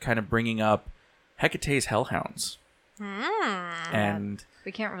magic, kind of bringing up Hecate's Hellhounds. And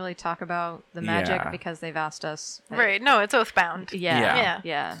we can't really talk about the magic because they've asked us. Right? No, it's oathbound.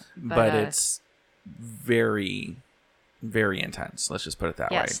 Yeah. But it's very, very intense. Let's just put it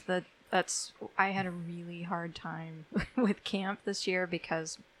that way. Yes, I had a really hard time with camp this year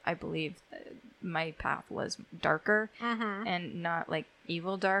because I believe my path was darker and not like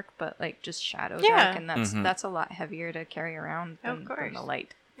evil dark, but like just shadow dark, and that's a lot heavier to carry around than the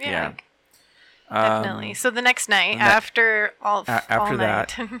light. Yeah. Definitely. So the next night, after all night.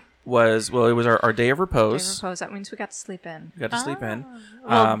 That was it was our day of repose. That means we got to sleep in. We got to sleep in.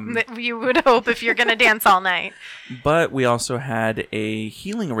 Well, you would hope if you're going to dance all night. But we also had a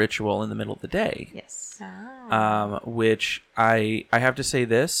healing ritual in the middle of the day. Yes. Which I have to say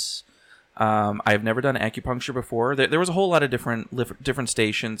this. I've never done acupuncture before. There was a whole lot of different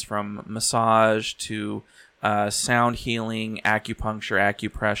stations, from massage to sound healing, acupuncture,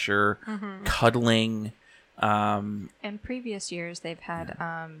 acupressure, cuddling. In previous years, they've had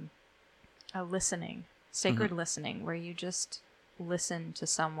a listening, sacred listening, where you just listen to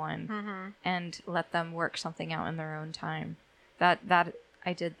someone and let them work something out in their own time. That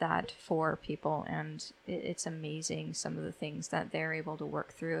I did that for people, and it's amazing some of the things that they're able to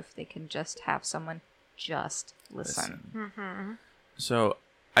work through if they can just have someone just listen. So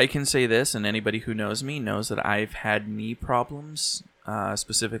I can say this, and anybody who knows me knows that I've had knee problems,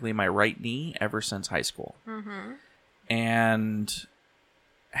 specifically my right knee, ever since high school. And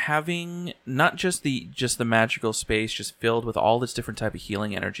having not just the magical space just filled with all this different type of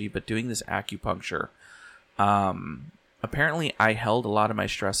healing energy, but doing this acupuncture, apparently I held a lot of my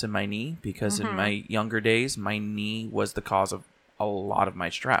stress in my knee, because in my younger days, my knee was the cause of a lot of my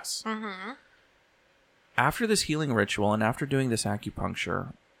stress. after this healing ritual and after doing this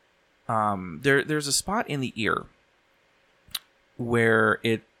acupuncture, there's a spot in the ear where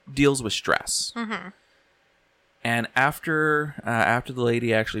it deals with stress. Mm-hmm. And after the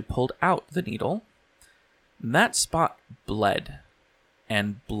lady actually pulled out the needle, that spot bled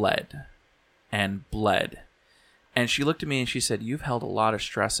and bled and bled. And she looked at me and she said, "You've held a lot of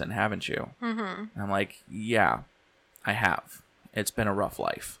stress in, haven't you?" Mm-hmm. And I'm like, "Yeah, I have. It's been a rough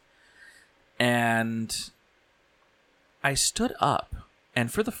life." And I stood up,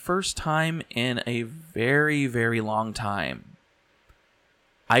 and for the first time in a very, very long time,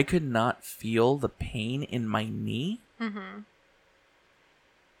 I could not feel the pain in my knee, Mm-hmm.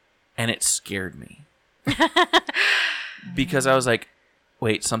 and it scared me. Because I was like,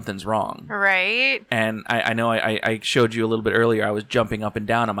 wait, something's wrong. Right. And I know I showed you a little bit earlier, I was jumping up and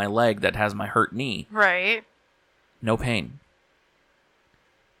down on my leg that has my hurt knee. Right. No pain.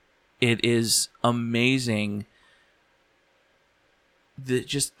 It is amazing,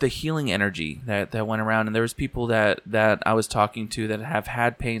 just the healing energy that went around. And there was people that I was talking to that have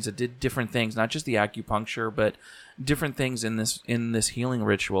had pains, that did different things, not just the acupuncture, but different things in this healing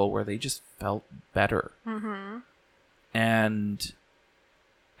ritual where they just felt better. Mm-hmm. And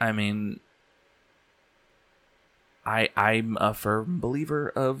I mean, I'm a firm believer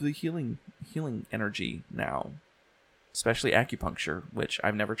of the healing energy now, especially acupuncture, which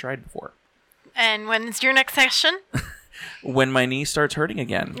I've never tried before. And when's your next session? When my knee starts hurting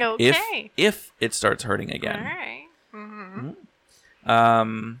again. Okay. If it starts hurting All again. right.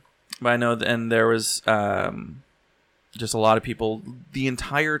 Mm-hmm. But I know, and there was just a lot of people the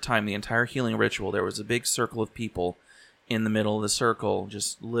entire healing ritual. There was a big circle of people in the middle of the circle,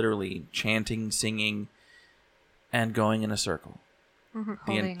 just literally chanting, singing, and going in a circle. Mm-hmm.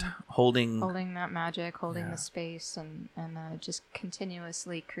 Holding Holding that magic, holding Yeah. the space, and just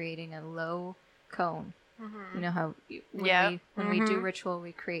continuously creating a low cone. Mm-hmm. You know how when Yep. we do Mhm. ritual,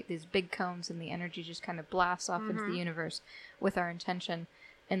 we create these big cones, and the energy just kind of blasts off into the universe with our intention.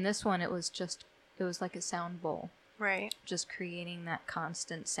 In this one, it was like a sound bowl, Right. just creating that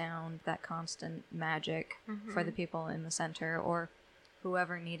constant sound, that constant magic for the people in the center or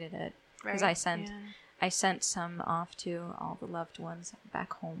whoever needed it. Because Right. I sent some off to all the loved ones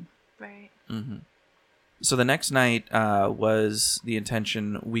back home. Right. Mm-hmm. So the next night was the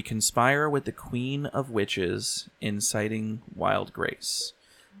intention: we conspire with the Queen of Witches, inciting wild grace.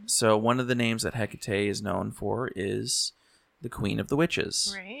 So one of the names that Hecate is known for is the Queen of the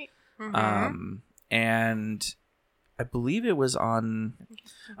Witches. Right. Mm-hmm. And I believe it was on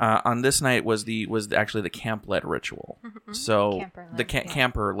this night was actually the camp-led ritual. So Camper-led, the yeah.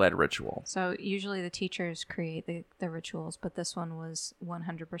 camper-led ritual. So usually the teachers create the rituals, but this one was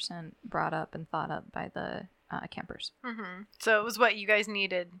 100% brought up and thought up by the campers. Mm-hmm. So it was what you guys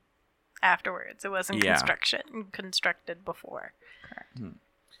needed afterwards. It wasn't Yeah. constructed before. Correct.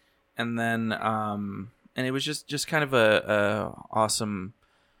 And then and it was just kind of a awesome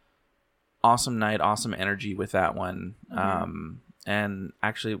night, awesome energy with that one. And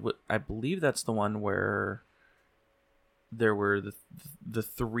actually, I believe that's the one where there were the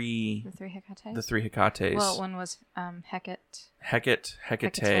three The three Hecates? the three Hecates. Well, one was Hecate. Hecate,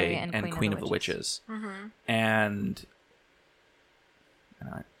 and Queen of the Witches. Mm-hmm. And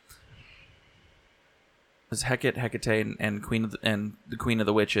it was Hecate, and Queen of the Queen of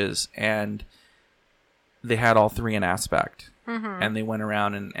the Witches, and they had all three in aspect, and they went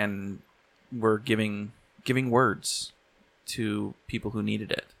around and were giving words to people who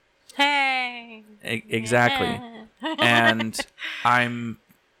needed it. Hey. Exactly. And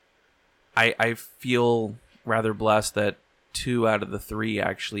I feel rather blessed that 2 out of the 3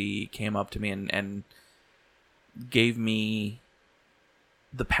 actually came up to me and gave me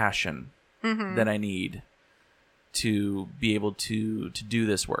the passion that I need to be able to do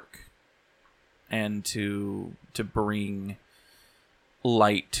this work and to bring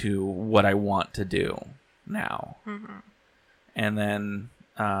light to what I want to do now. And then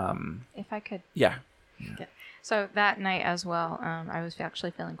If I could. yeah. So that night as well, I was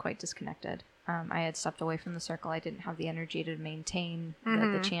actually feeling quite disconnected. I had stepped away from the circle. I didn't have the energy to maintain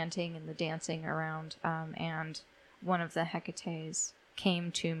the chanting and the dancing around. And one of the Hecates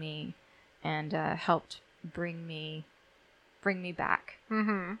came to me and helped bring me back.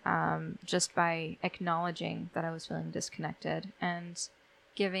 Just by acknowledging that I was feeling disconnected and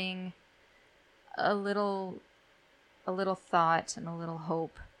giving a little thought and a little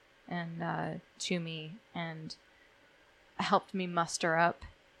hope and to me, and helped me muster up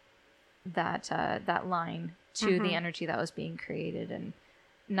that line to the energy that was being created, and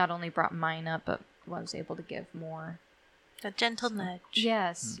not only brought mine up, but was able to give more. A gentle nudge.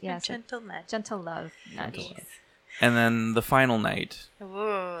 Yes, A yes. gentle nudge. Gentle love nudge. Yes. And then the final night,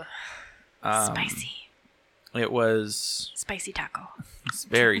 Ooh. um, Spicy. it was Spicy taco.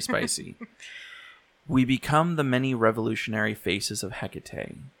 very spicy. We become the many revolutionary faces of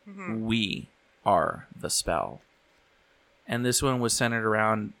Hecate. We are the spell. And this one was centered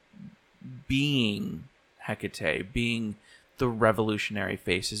around being Hecate, being the revolutionary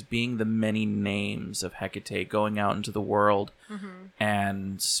faces, being the many names of Hecate, going out into the world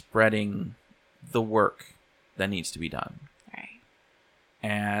and spreading the work that needs to be done. Right.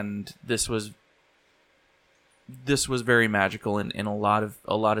 And this was very magical in a lot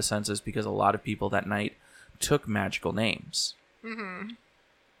of senses, because a lot of people that night took magical names.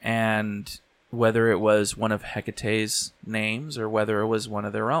 And whether it was one of Hecate's names or whether it was one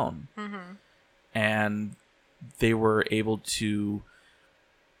of their own. And they were able to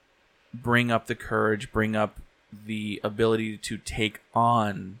bring up the courage, bring up the ability to take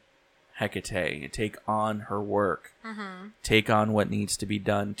on Hecate, take on her work, take on what needs to be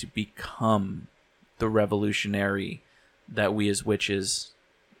done to become the revolutionary that we as witches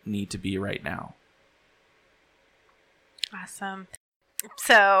need to be right now. Awesome.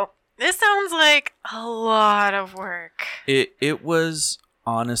 So this sounds like a lot of work. It was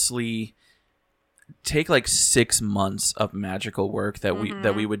honestly take like 6 months of magical work that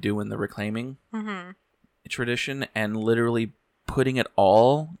we would do in the reclaiming tradition, and literally putting it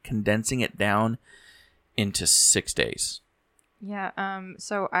all, condensing it down into 6 days. Yeah,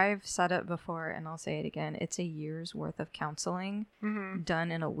 so I've said it before and I'll say it again. It's a year's worth of counseling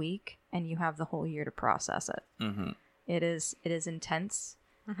done in a week, and you have the whole year to process it. It is intense.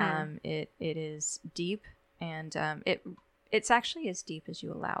 It is deep, and it's actually as deep as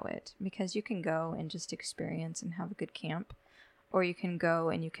you allow it, because you can go and just experience and have a good camp, or you can go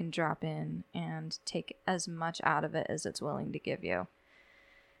and you can drop in and take as much out of it as it's willing to give you.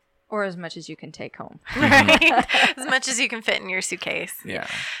 Or as much as you can take home. Right? As much as you can fit in your suitcase. Yeah.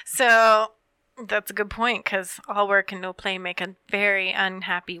 So that's a good point, because all work and no play make a very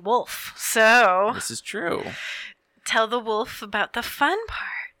unhappy wolf. So This is true. tell the wolf about the fun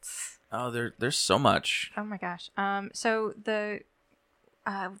parts. Oh, there's so much. Oh my gosh. So the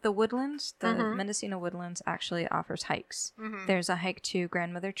woodlands, the Mendocino Woodlands actually offers hikes. There's a hike to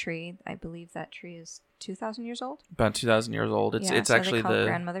Grandmother Tree. I believe that tree is 2,000 years old. About 2,000 years old. It's so actually they call it the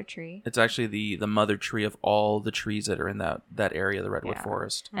Grandmother Tree. It's actually the mother tree of all the trees that are in that area, the redwood Yeah.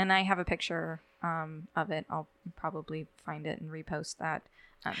 forest. And I have a picture of it. I'll probably find it and repost that,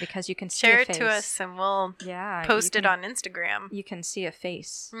 because you can see Share a it face. to us and we'll Yeah, post you it can- on Instagram. You can see a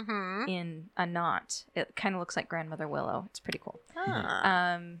face in a knot. It kind of looks like Grandmother Willow. It's pretty cool.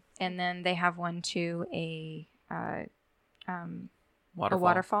 Ah. And then they have one to a Waterfall.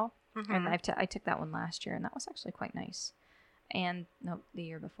 waterfall. And I took that one last year, and that was actually quite nice. And no, the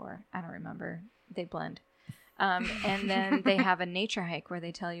year before, I don't remember. They blend. And then they have a nature hike where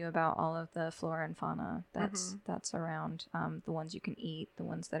they tell you about all of the flora and fauna that's around, the ones you can eat, the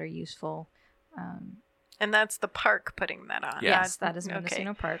ones that are useful. And that's the park putting that on. Yes, that is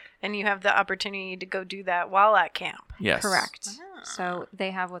Mendocino Park. And you have the opportunity to go do that while at camp. Yes. Correct. Ah. So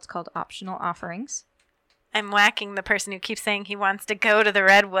they have what's called optional offerings. I'm whacking the person who keeps saying he wants to go to the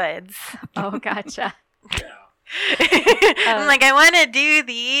redwoods. Oh, gotcha. I'm like, I want to do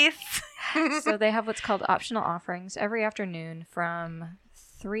these. So they have what's called optional offerings every afternoon from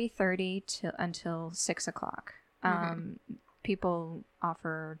 3:30 until 6 o'clock. People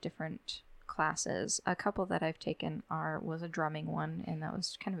offer different classes. A couple that I've taken was a drumming one, and that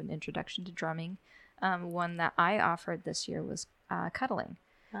was kind of an introduction to drumming. One that I offered this year was cuddling.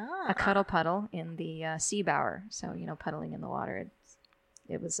 A cuddle puddle in the sea bower. So, puddling in the water.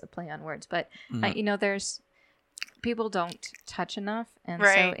 It was a play on words. But, there's people don't touch enough. And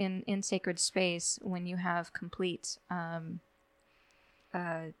Right. so in sacred space, when you have complete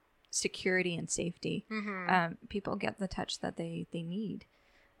security and safety, people get the touch that they need.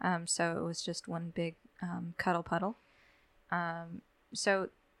 So it was just one big cuddle puddle. So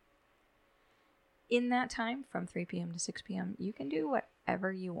in that time, from 3 p.m. to 6 p.m., you can do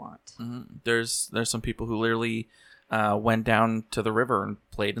whatever you want. There's some people who literally went down to the river and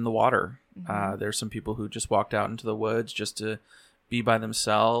played in the water. There's some people who just walked out into the woods just to be by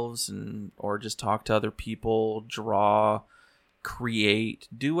themselves or just talk to other people, draw, create,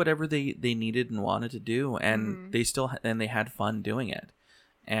 do whatever they needed and wanted to do, and they had fun doing it.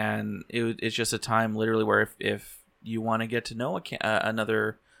 And it's just a time literally where if you want to get to know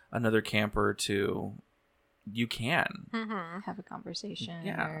another camper or two, you can Have a conversation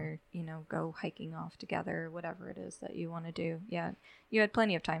Yeah. or, go hiking off together, whatever it is that you want to do. Yeah, you had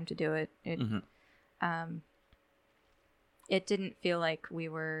plenty of time to do it. it didn't feel like we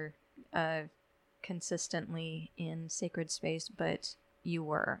were consistently in sacred space, but you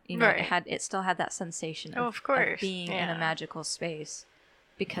were. You know, Right. it still had that sensation Oh, of course. being in Yeah. a magical space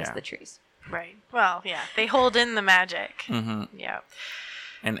because Yeah. of the trees. Right. Well, yeah. They hold in the magic. Mm-hmm. Yeah.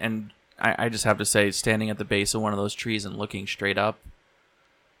 And I just have to say, standing at the base of one of those trees and looking straight up,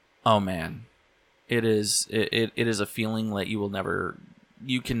 oh man, it is a feeling that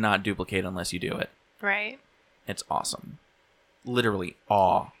you cannot duplicate unless you do it. Right. It's awesome. Literally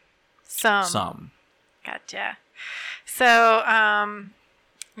some. Gotcha. So,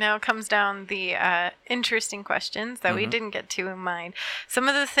 now comes down the interesting questions that we didn't get to in mind. Some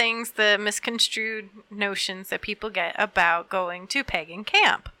of the things, the misconstrued notions that people get about going to pagan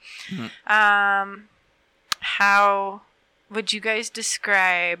camp. How would you guys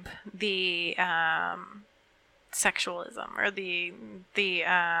describe the sexualism or the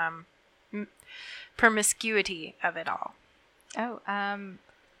promiscuity of it all?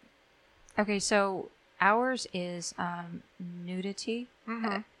 Okay, so ours is nudity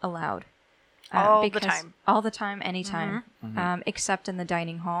allowed. All the because- time. All the time, anytime. Except in the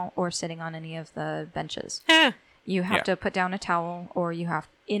dining hall or sitting on any of the benches. You have Yeah. to put down a towel, or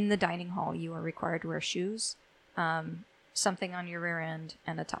in the dining hall, you are required to wear shoes, something on your rear end,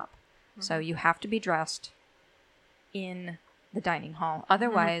 and a top. So you have to be dressed in the dining hall.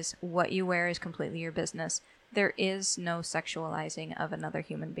 Otherwise, what you wear is completely your business. There is no sexualizing of another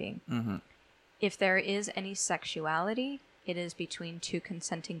human being. Mm-hmm. If there is any sexuality, it is between two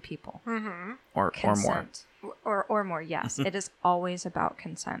consenting people. Or more. Consent. Or more, yes. It is always about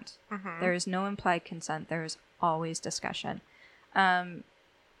consent. There is no implied consent. There is always discussion. But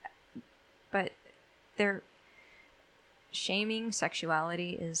shaming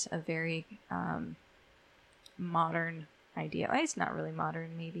sexuality is a very modern idea. It's not really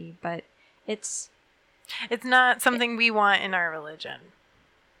modern, maybe, but it's not something we want in our religion.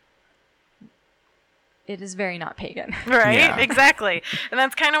 it is very not pagan. Right? Yeah. Exactly. And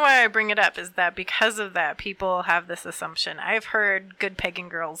that's kind of why I bring it up, is that because of that, people have this assumption. I've heard good pagan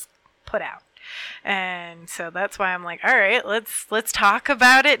girls put out. And so that's why I'm like, all right, let's talk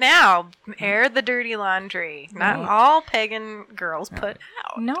about it now. Air the dirty laundry. Not Right. all pagan girls put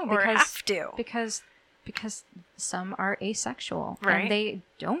out. No, or because have to. because some are asexual Right. and they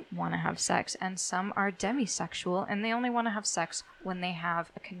don't want to have sex, and some are demisexual and they only want to have sex when they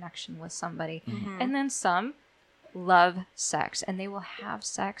have a connection with somebody. And then some love sex and they will have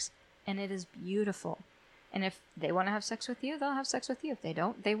sex and it is beautiful. And if they want to have sex with you, they'll have sex with you. If they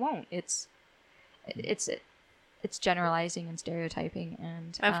don't, they won't. It's generalizing and stereotyping,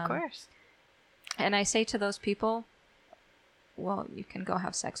 and Of course. And I say to those people, well, you can go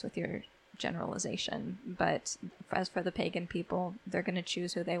have sex with your generalization, but as for the pagan people, they're going to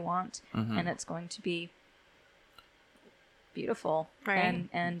choose who they want, and it's going to be beautiful Right.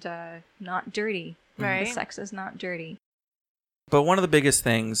 and not dirty. Right. The sex is not dirty. But one of the biggest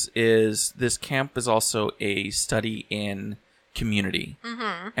things is this camp is also a study in community.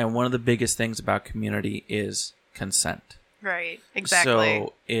 And one of the biggest things about community is consent. Right. Exactly.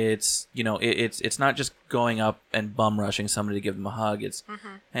 So it's, it's not just going up and bum rushing somebody to give them a hug. It's,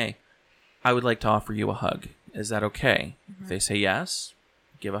 hey, I would like to offer you a hug. Is that okay? If they say yes,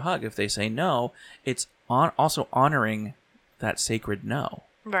 give a hug. If they say no, it's also honoring that sacred no.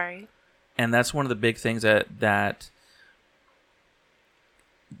 Right. And that's one of the big things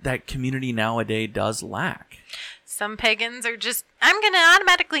that community nowadays does lack. Some pagans are just, I'm going to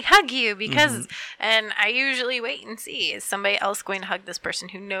automatically hug you because, and I usually wait and see, is somebody else going to hug this person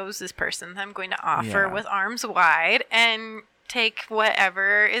who knows this person? I'm going to offer Yeah. with arms wide and take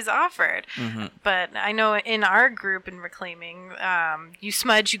whatever is offered. But I know in our group in Reclaiming, you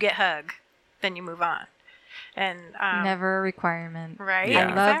smudge, you get hug, then you move on. And Never a requirement. right? Yeah.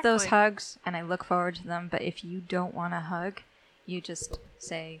 I love those Exactly. hugs and I look forward to them, but if you don't want a hug, you just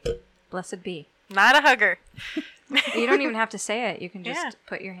say, blessed be. Not a hugger. You don't even have to say it. You can just Yeah.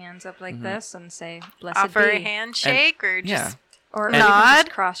 put your hands up like this and say, blessed Offer be. a handshake or Yeah. just Or And- you can Nod.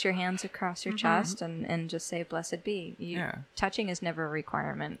 just cross your hands across your chest and just say, blessed be. Yeah. Touching is never a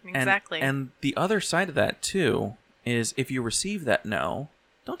requirement. exactly. And the other side of that, too, is if you receive that no,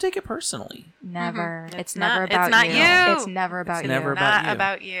 don't take it personally. Never. It's It's not- never it's about not you. you. It's never about It's you. never not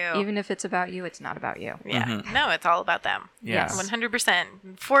about you. about you. Even if it's about you, it's not about you. Yeah. No, it's all about them. Yeah. Yes.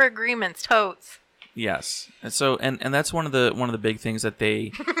 100%. For agreements, totes. Yes, and so and that's one of the big things that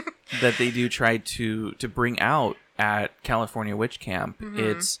they do try to bring out at California Witch Camp.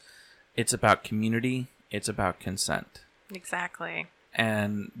 It's about community. It's about consent, Exactly.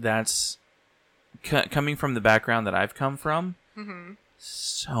 and that's coming from the background that I've come from.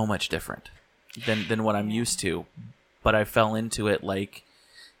 So much different than what I'm used to, but I fell into it like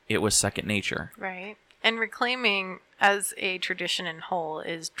it was second nature. Right. And reclaiming as a tradition in whole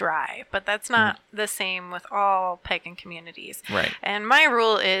is dry, but that's not the same with all pagan communities. Right. And my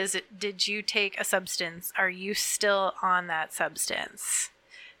rule is, did you take a substance? Are you still on that substance?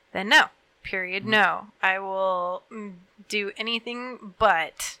 Then no. Period. No. I will do anything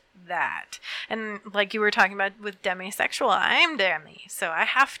but that. And like you were talking about with demisexual, I'm demi. So I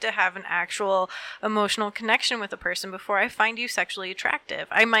have to have an actual emotional connection with a person before I find you sexually attractive.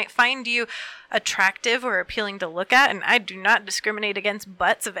 I might find you attractive or appealing to look at, and I do not discriminate against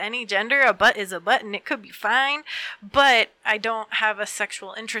butts of any gender. A butt is a butt and it could be fine, but I don't have a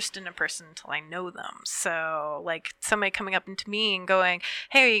sexual interest in a person until I know them. So like somebody coming up into me and going,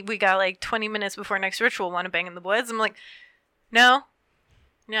 hey, we got like 20 minutes before next ritual, want to bang in the woods? I'm like, no,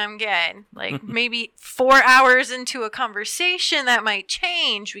 I'm good. Like maybe 4 hours into a conversation that might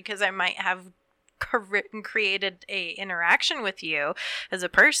change because I might have created a interaction with you as a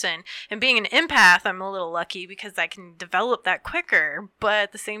person. And being an empath, I'm a little lucky because I can develop that quicker. But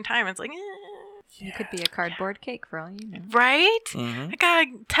at the same time, it's like, You could be a cardboard cake for all you know. right? Mm-hmm. I gotta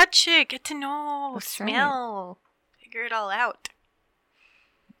touch it, get to know, That's smell, figure it all out.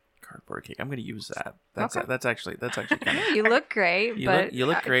 Cardboard cake. I'm going to use that. That's Okay. that's actually kind of. You look great, but You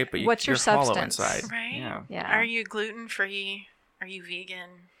look great, but what's your you're hollow substance? inside. Right? Yeah. Yeah. Are you gluten free? Are you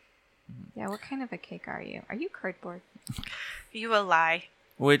vegan? Yeah, what kind of a cake are you? Are you cardboard? You a lie.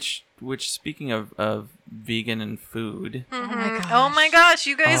 Which speaking of vegan and food, my Mhm. gosh. Oh my gosh,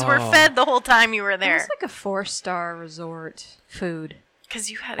 you guys were Oh. fed the whole time you were It there. was like a 4-star resort food.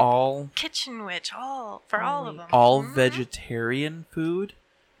 Because you had a all kitchen witch, all of them. all Mhm. vegetarian food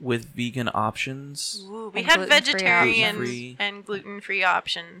with vegan options. Ooh, we And had gluten-free vegetarian options. and gluten-free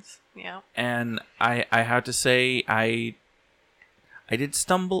options. Yeah. And I have to say I did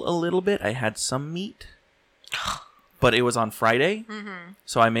stumble a little bit. I had some meat, but it was on Friday,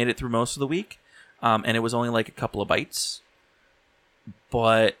 so I made it through most of the week, and it was only like a couple of bites.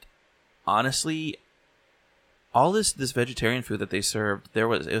 But honestly, all this vegetarian food that they served, it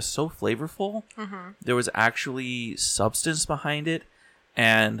was so flavorful. There was actually substance behind it,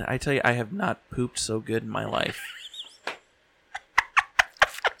 and I tell you, I have not pooped so good in my life.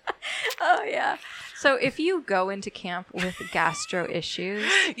 Oh yeah. So if you go into camp with gastro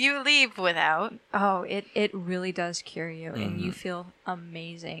issues, You leave without. oh, it really does cure you, and you feel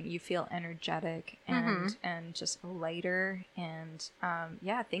amazing. You feel energetic and just lighter, and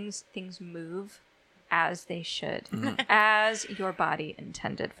yeah, things move as they should, as your body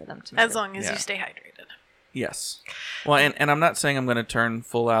intended for them to move. As long as Yeah. you stay hydrated. Yes. Well, and I'm not saying I'm going to turn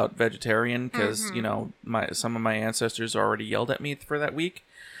full out vegetarian because, you know, some of my ancestors already yelled at me for that week.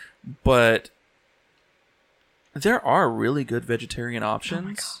 But there are really good vegetarian options. Oh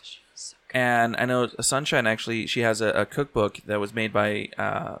my gosh, so good. And I know Sunshine actually, she has a cookbook that was made by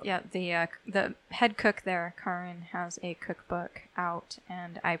Yeah, the head cook there, Karin, has a cookbook out,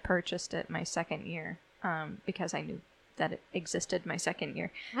 and I purchased it my second year because I knew that it existed my second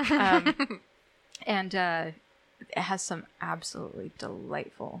year. And it has some absolutely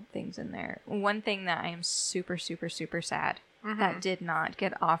delightful things in there. One thing that I am super, super, super sad that did not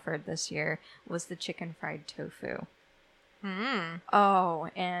get offered this year was the chicken fried tofu. Oh,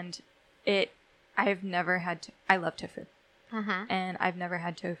 and I've never had, I love tofu. And I've never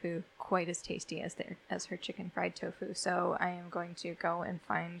had tofu quite as tasty as her chicken fried tofu. So I am going to go and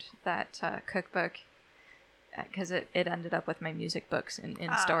find that cookbook because it ended up with my music books in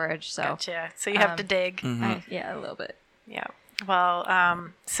storage. So Gotcha. So you have to dig. yeah, a little bit. Yeah. Well,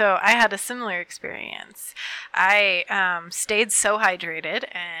 so I had a similar experience. I stayed so hydrated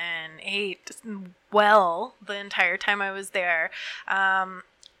and ate well the entire time I was there.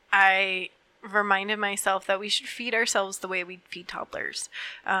 I reminded myself that we should feed ourselves the way we feed toddlers.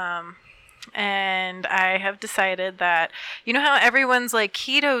 And I have decided that, you know how everyone's like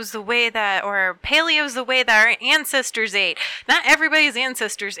keto's the way that, or paleo's the way that our ancestors ate. Not everybody's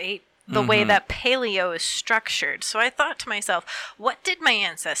ancestors ate the way that paleo is structured. So I thought to myself, what did my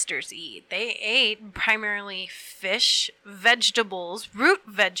ancestors eat? They ate primarily fish, vegetables, root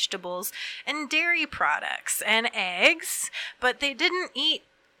vegetables, and dairy products and eggs, but they didn't eat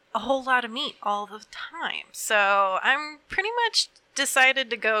a whole lot of meat all the time. So I'm pretty much decided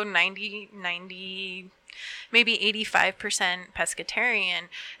to go 90, maybe 85% pescatarian.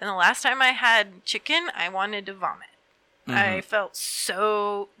 And the last time I had chicken, I wanted to vomit. I felt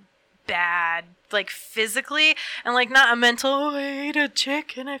so bad, like physically, and like not a mental, oh, I ate a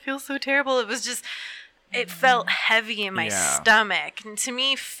chicken, I feel so terrible. It was just, it felt heavy in my stomach. And to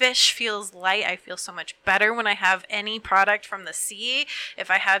me, fish feels light. I feel so much better when I have any product from the sea.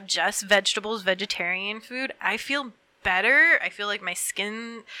 If I have just vegetables, vegetarian food, I feel better. I feel like my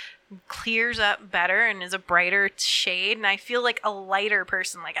skin clears up better and is a brighter shade, and I feel like a lighter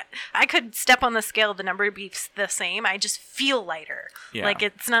person. Like I could step on the scale, the number would be the same. I just feel lighter. Yeah. Like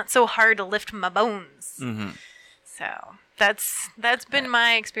it's not so hard to lift my bones. Mm-hmm. So that's been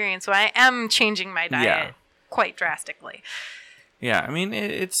my experience. So I am changing my diet quite drastically. Yeah, I mean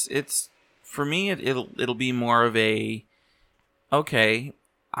it's for me it'll be more of a okay,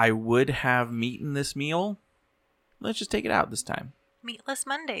 I would have meat in this meal. Let's just take it out this time. Meatless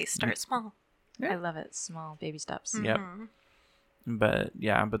Mondays. Start small. I love it. Small baby steps. Yep. But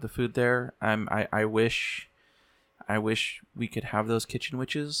the food there, I wish we could have those kitchen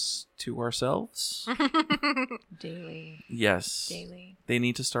witches to ourselves. Daily. Yes. Daily. They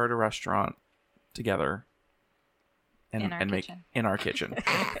need to start a restaurant together. In our make kitchen. in our kitchen.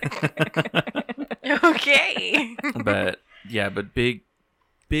 Okay. but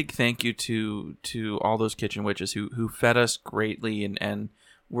big thank you to all those kitchen witches who fed us greatly and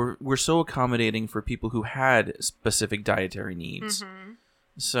we're so accommodating for people who had specific dietary needs. Mm-hmm.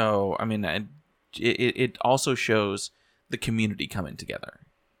 So I mean it also shows the community coming together,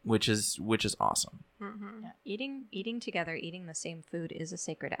 which is awesome. Mm-hmm. Yeah. Eating together, eating the same food is a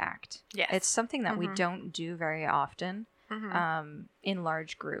sacred act. Yes. It's something that we don't do very often Mm-hmm. in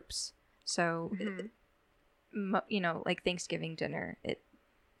large groups. So, like Thanksgiving dinner,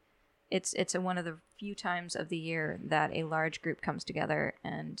 it's one of the few times of the year that a large group comes together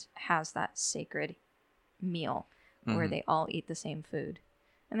and has that sacred meal where they all eat the same food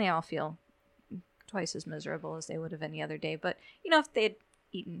and they all feel twice as miserable as they would have any other day. But if they'd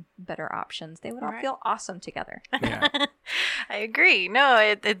eaten better options, they would all feel awesome together. Yeah. I agree. No,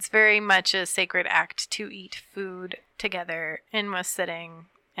 it's very much a sacred act to eat food together in one sitting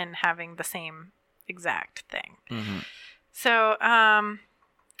and having the same exact thing. Mm-hmm. So,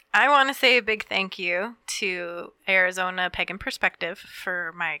 I want to say a big thank you to Arizona Pagan Perspective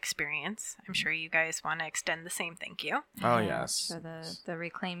for my experience. I'm sure you guys want to extend the same thank you. Oh yes. For the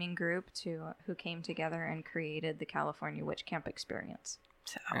Reclaiming group who came together and created the California Witch Camp experience.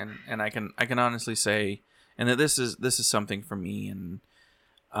 So, And I can honestly say, and that this is something for me, and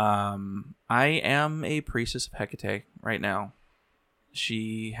I am a priestess of Hecate right now.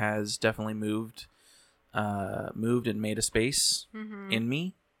 She has definitely moved and made a space in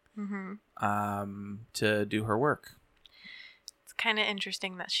me to do her work. it's kind of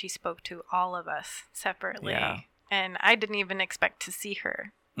interesting that she spoke to all of us separately. Yeah. And I didn't even expect to see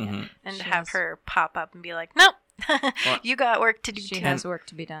her Mm-hmm. and to She have has- her pop up and be like, nope, you got work to do She too. has work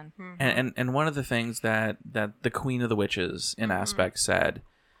to be done. And one of the things that the Queen of the Witches in Aspect said,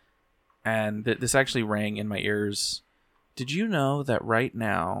 and this actually rang in my ears. Did you know that right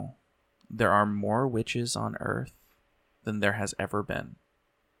now there are more witches on Earth than there has ever been?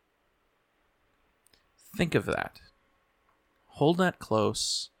 Think of that. Hold that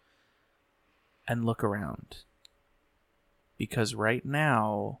close and look around. Because right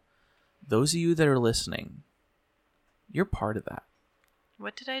now, those of you that are listening, you're part of that.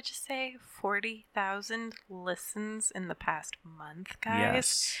 What did I just say? 40,000 listens in the past month, guys.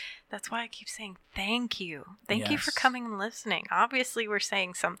 Yes. That's why I keep saying thank you. Thank you for Yes. coming and listening. Obviously, we're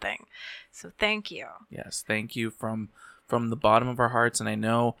saying something. So thank you. Yes, thank you from the bottom of our hearts, and I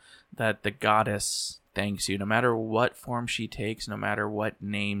know that the goddess thanks you. No matter what form she takes, no matter what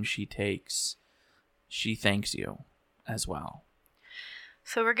name she takes, she thanks you as well.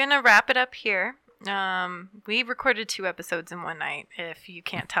 So we're going to wrap it up here. We recorded 2 episodes in one night, if you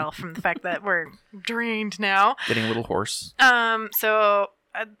can't tell from the fact that we're drained now. Getting a little hoarse. So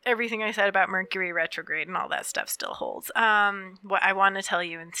everything I said about Mercury retrograde and all that stuff still holds. What I want to tell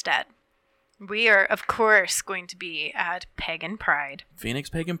you instead, we are, of course, going to be at Pagan Pride. Phoenix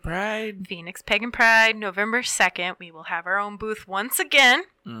Pagan Pride. Phoenix Pagan Pride, November 2nd. We will have our own booth once again.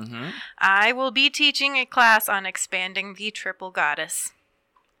 Mm-hmm. I will be teaching a class on expanding the triple goddess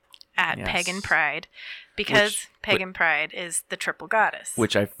at Yes. Pagan Pride, because Pagan Pride is the triple goddess.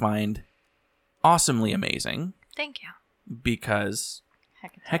 Which I find awesomely amazing Thank you. because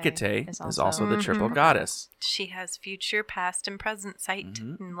Hecate is also the Mhm. triple goddess. She has future, past, and present sight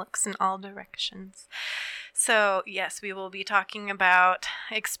Mhm. and looks in all directions. So, yes, we will be talking about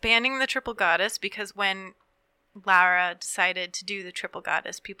expanding the triple goddess, because when Lara decided to do the triple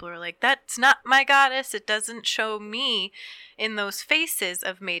goddess, people were like, that's not my goddess. It doesn't show me in those faces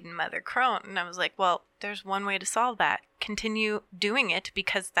of Maiden Mother Crone. And I was like, well, there's one way to solve that. Continue doing it,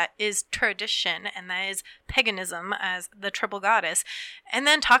 because that is tradition and that is paganism as the triple goddess. And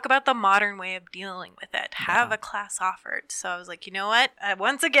then talk about the modern way of dealing with it. Have a class offered. So I was like, you know what?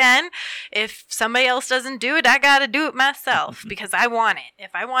 Once again, if somebody else doesn't do it, I got to do it myself because I want it.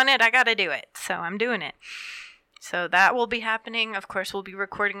 If I want it, I got to do it. So I'm doing it. So that will be happening. Of course, we'll be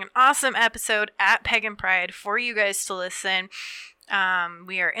recording an awesome episode at Pagan Pride for you guys to listen.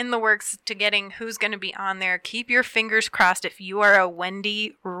 We are in the works to getting who's going to be on there. Keep your fingers crossed if you are a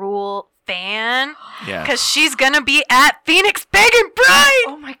Wendy Rule fan. Yeah. Because she's going to be at Phoenix Pagan Pride.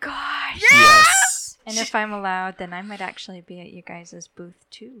 Oh my gosh. Yes. And if I'm allowed, then I might actually be at you guys' booth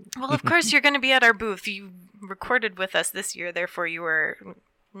too. Well, of course, you're going to be at our booth. You recorded with us this year, therefore you were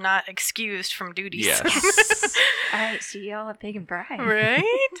not excused from duties. Yes. All right, see y'all at Pagan Pride. Right?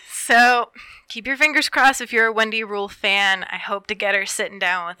 So keep your fingers crossed if you're a Wendy Rule fan. I hope to get her sitting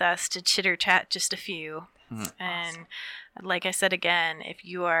down with us to chitter chat just a few. And like I said again, if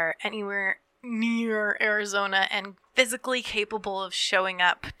you are anywhere near Arizona and physically capable of showing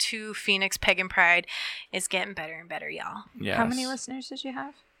up to Phoenix Pagan Pride, it's getting better and better, y'all. Yes. How many listeners did you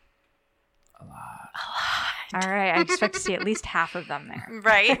have? A lot. All right, I expect to see at least half of them there.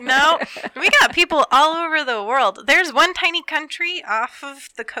 Right? No, we got people all over the world. There's one tiny country off of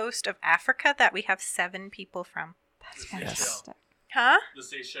the coast of Africa that we have 7 people from. That's fantastic. Huh? The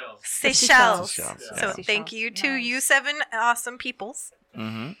Seychelles. Seychelles. Seychelles, So yeah. thank you to Nice. you 7 awesome peoples.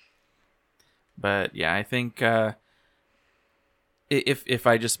 Mm-hmm. But yeah, I think if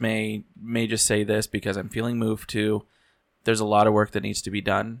I just may just say this because I'm feeling moved to, there's a lot of work that needs to be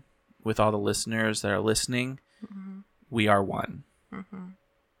done with all the listeners that are listening. We are one.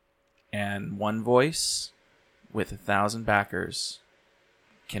 And one voice with 1,000 backers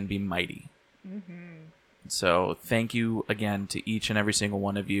can be mighty. So thank you again to each and every single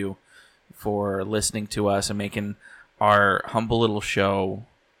one of you for listening to us and making our humble little show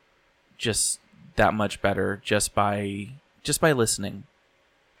just that much better just by listening.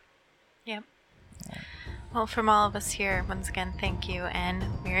 Yep. Well, from all of us here, once again, thank you and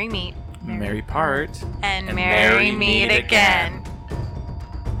merry meet. Merry part And merry meet again.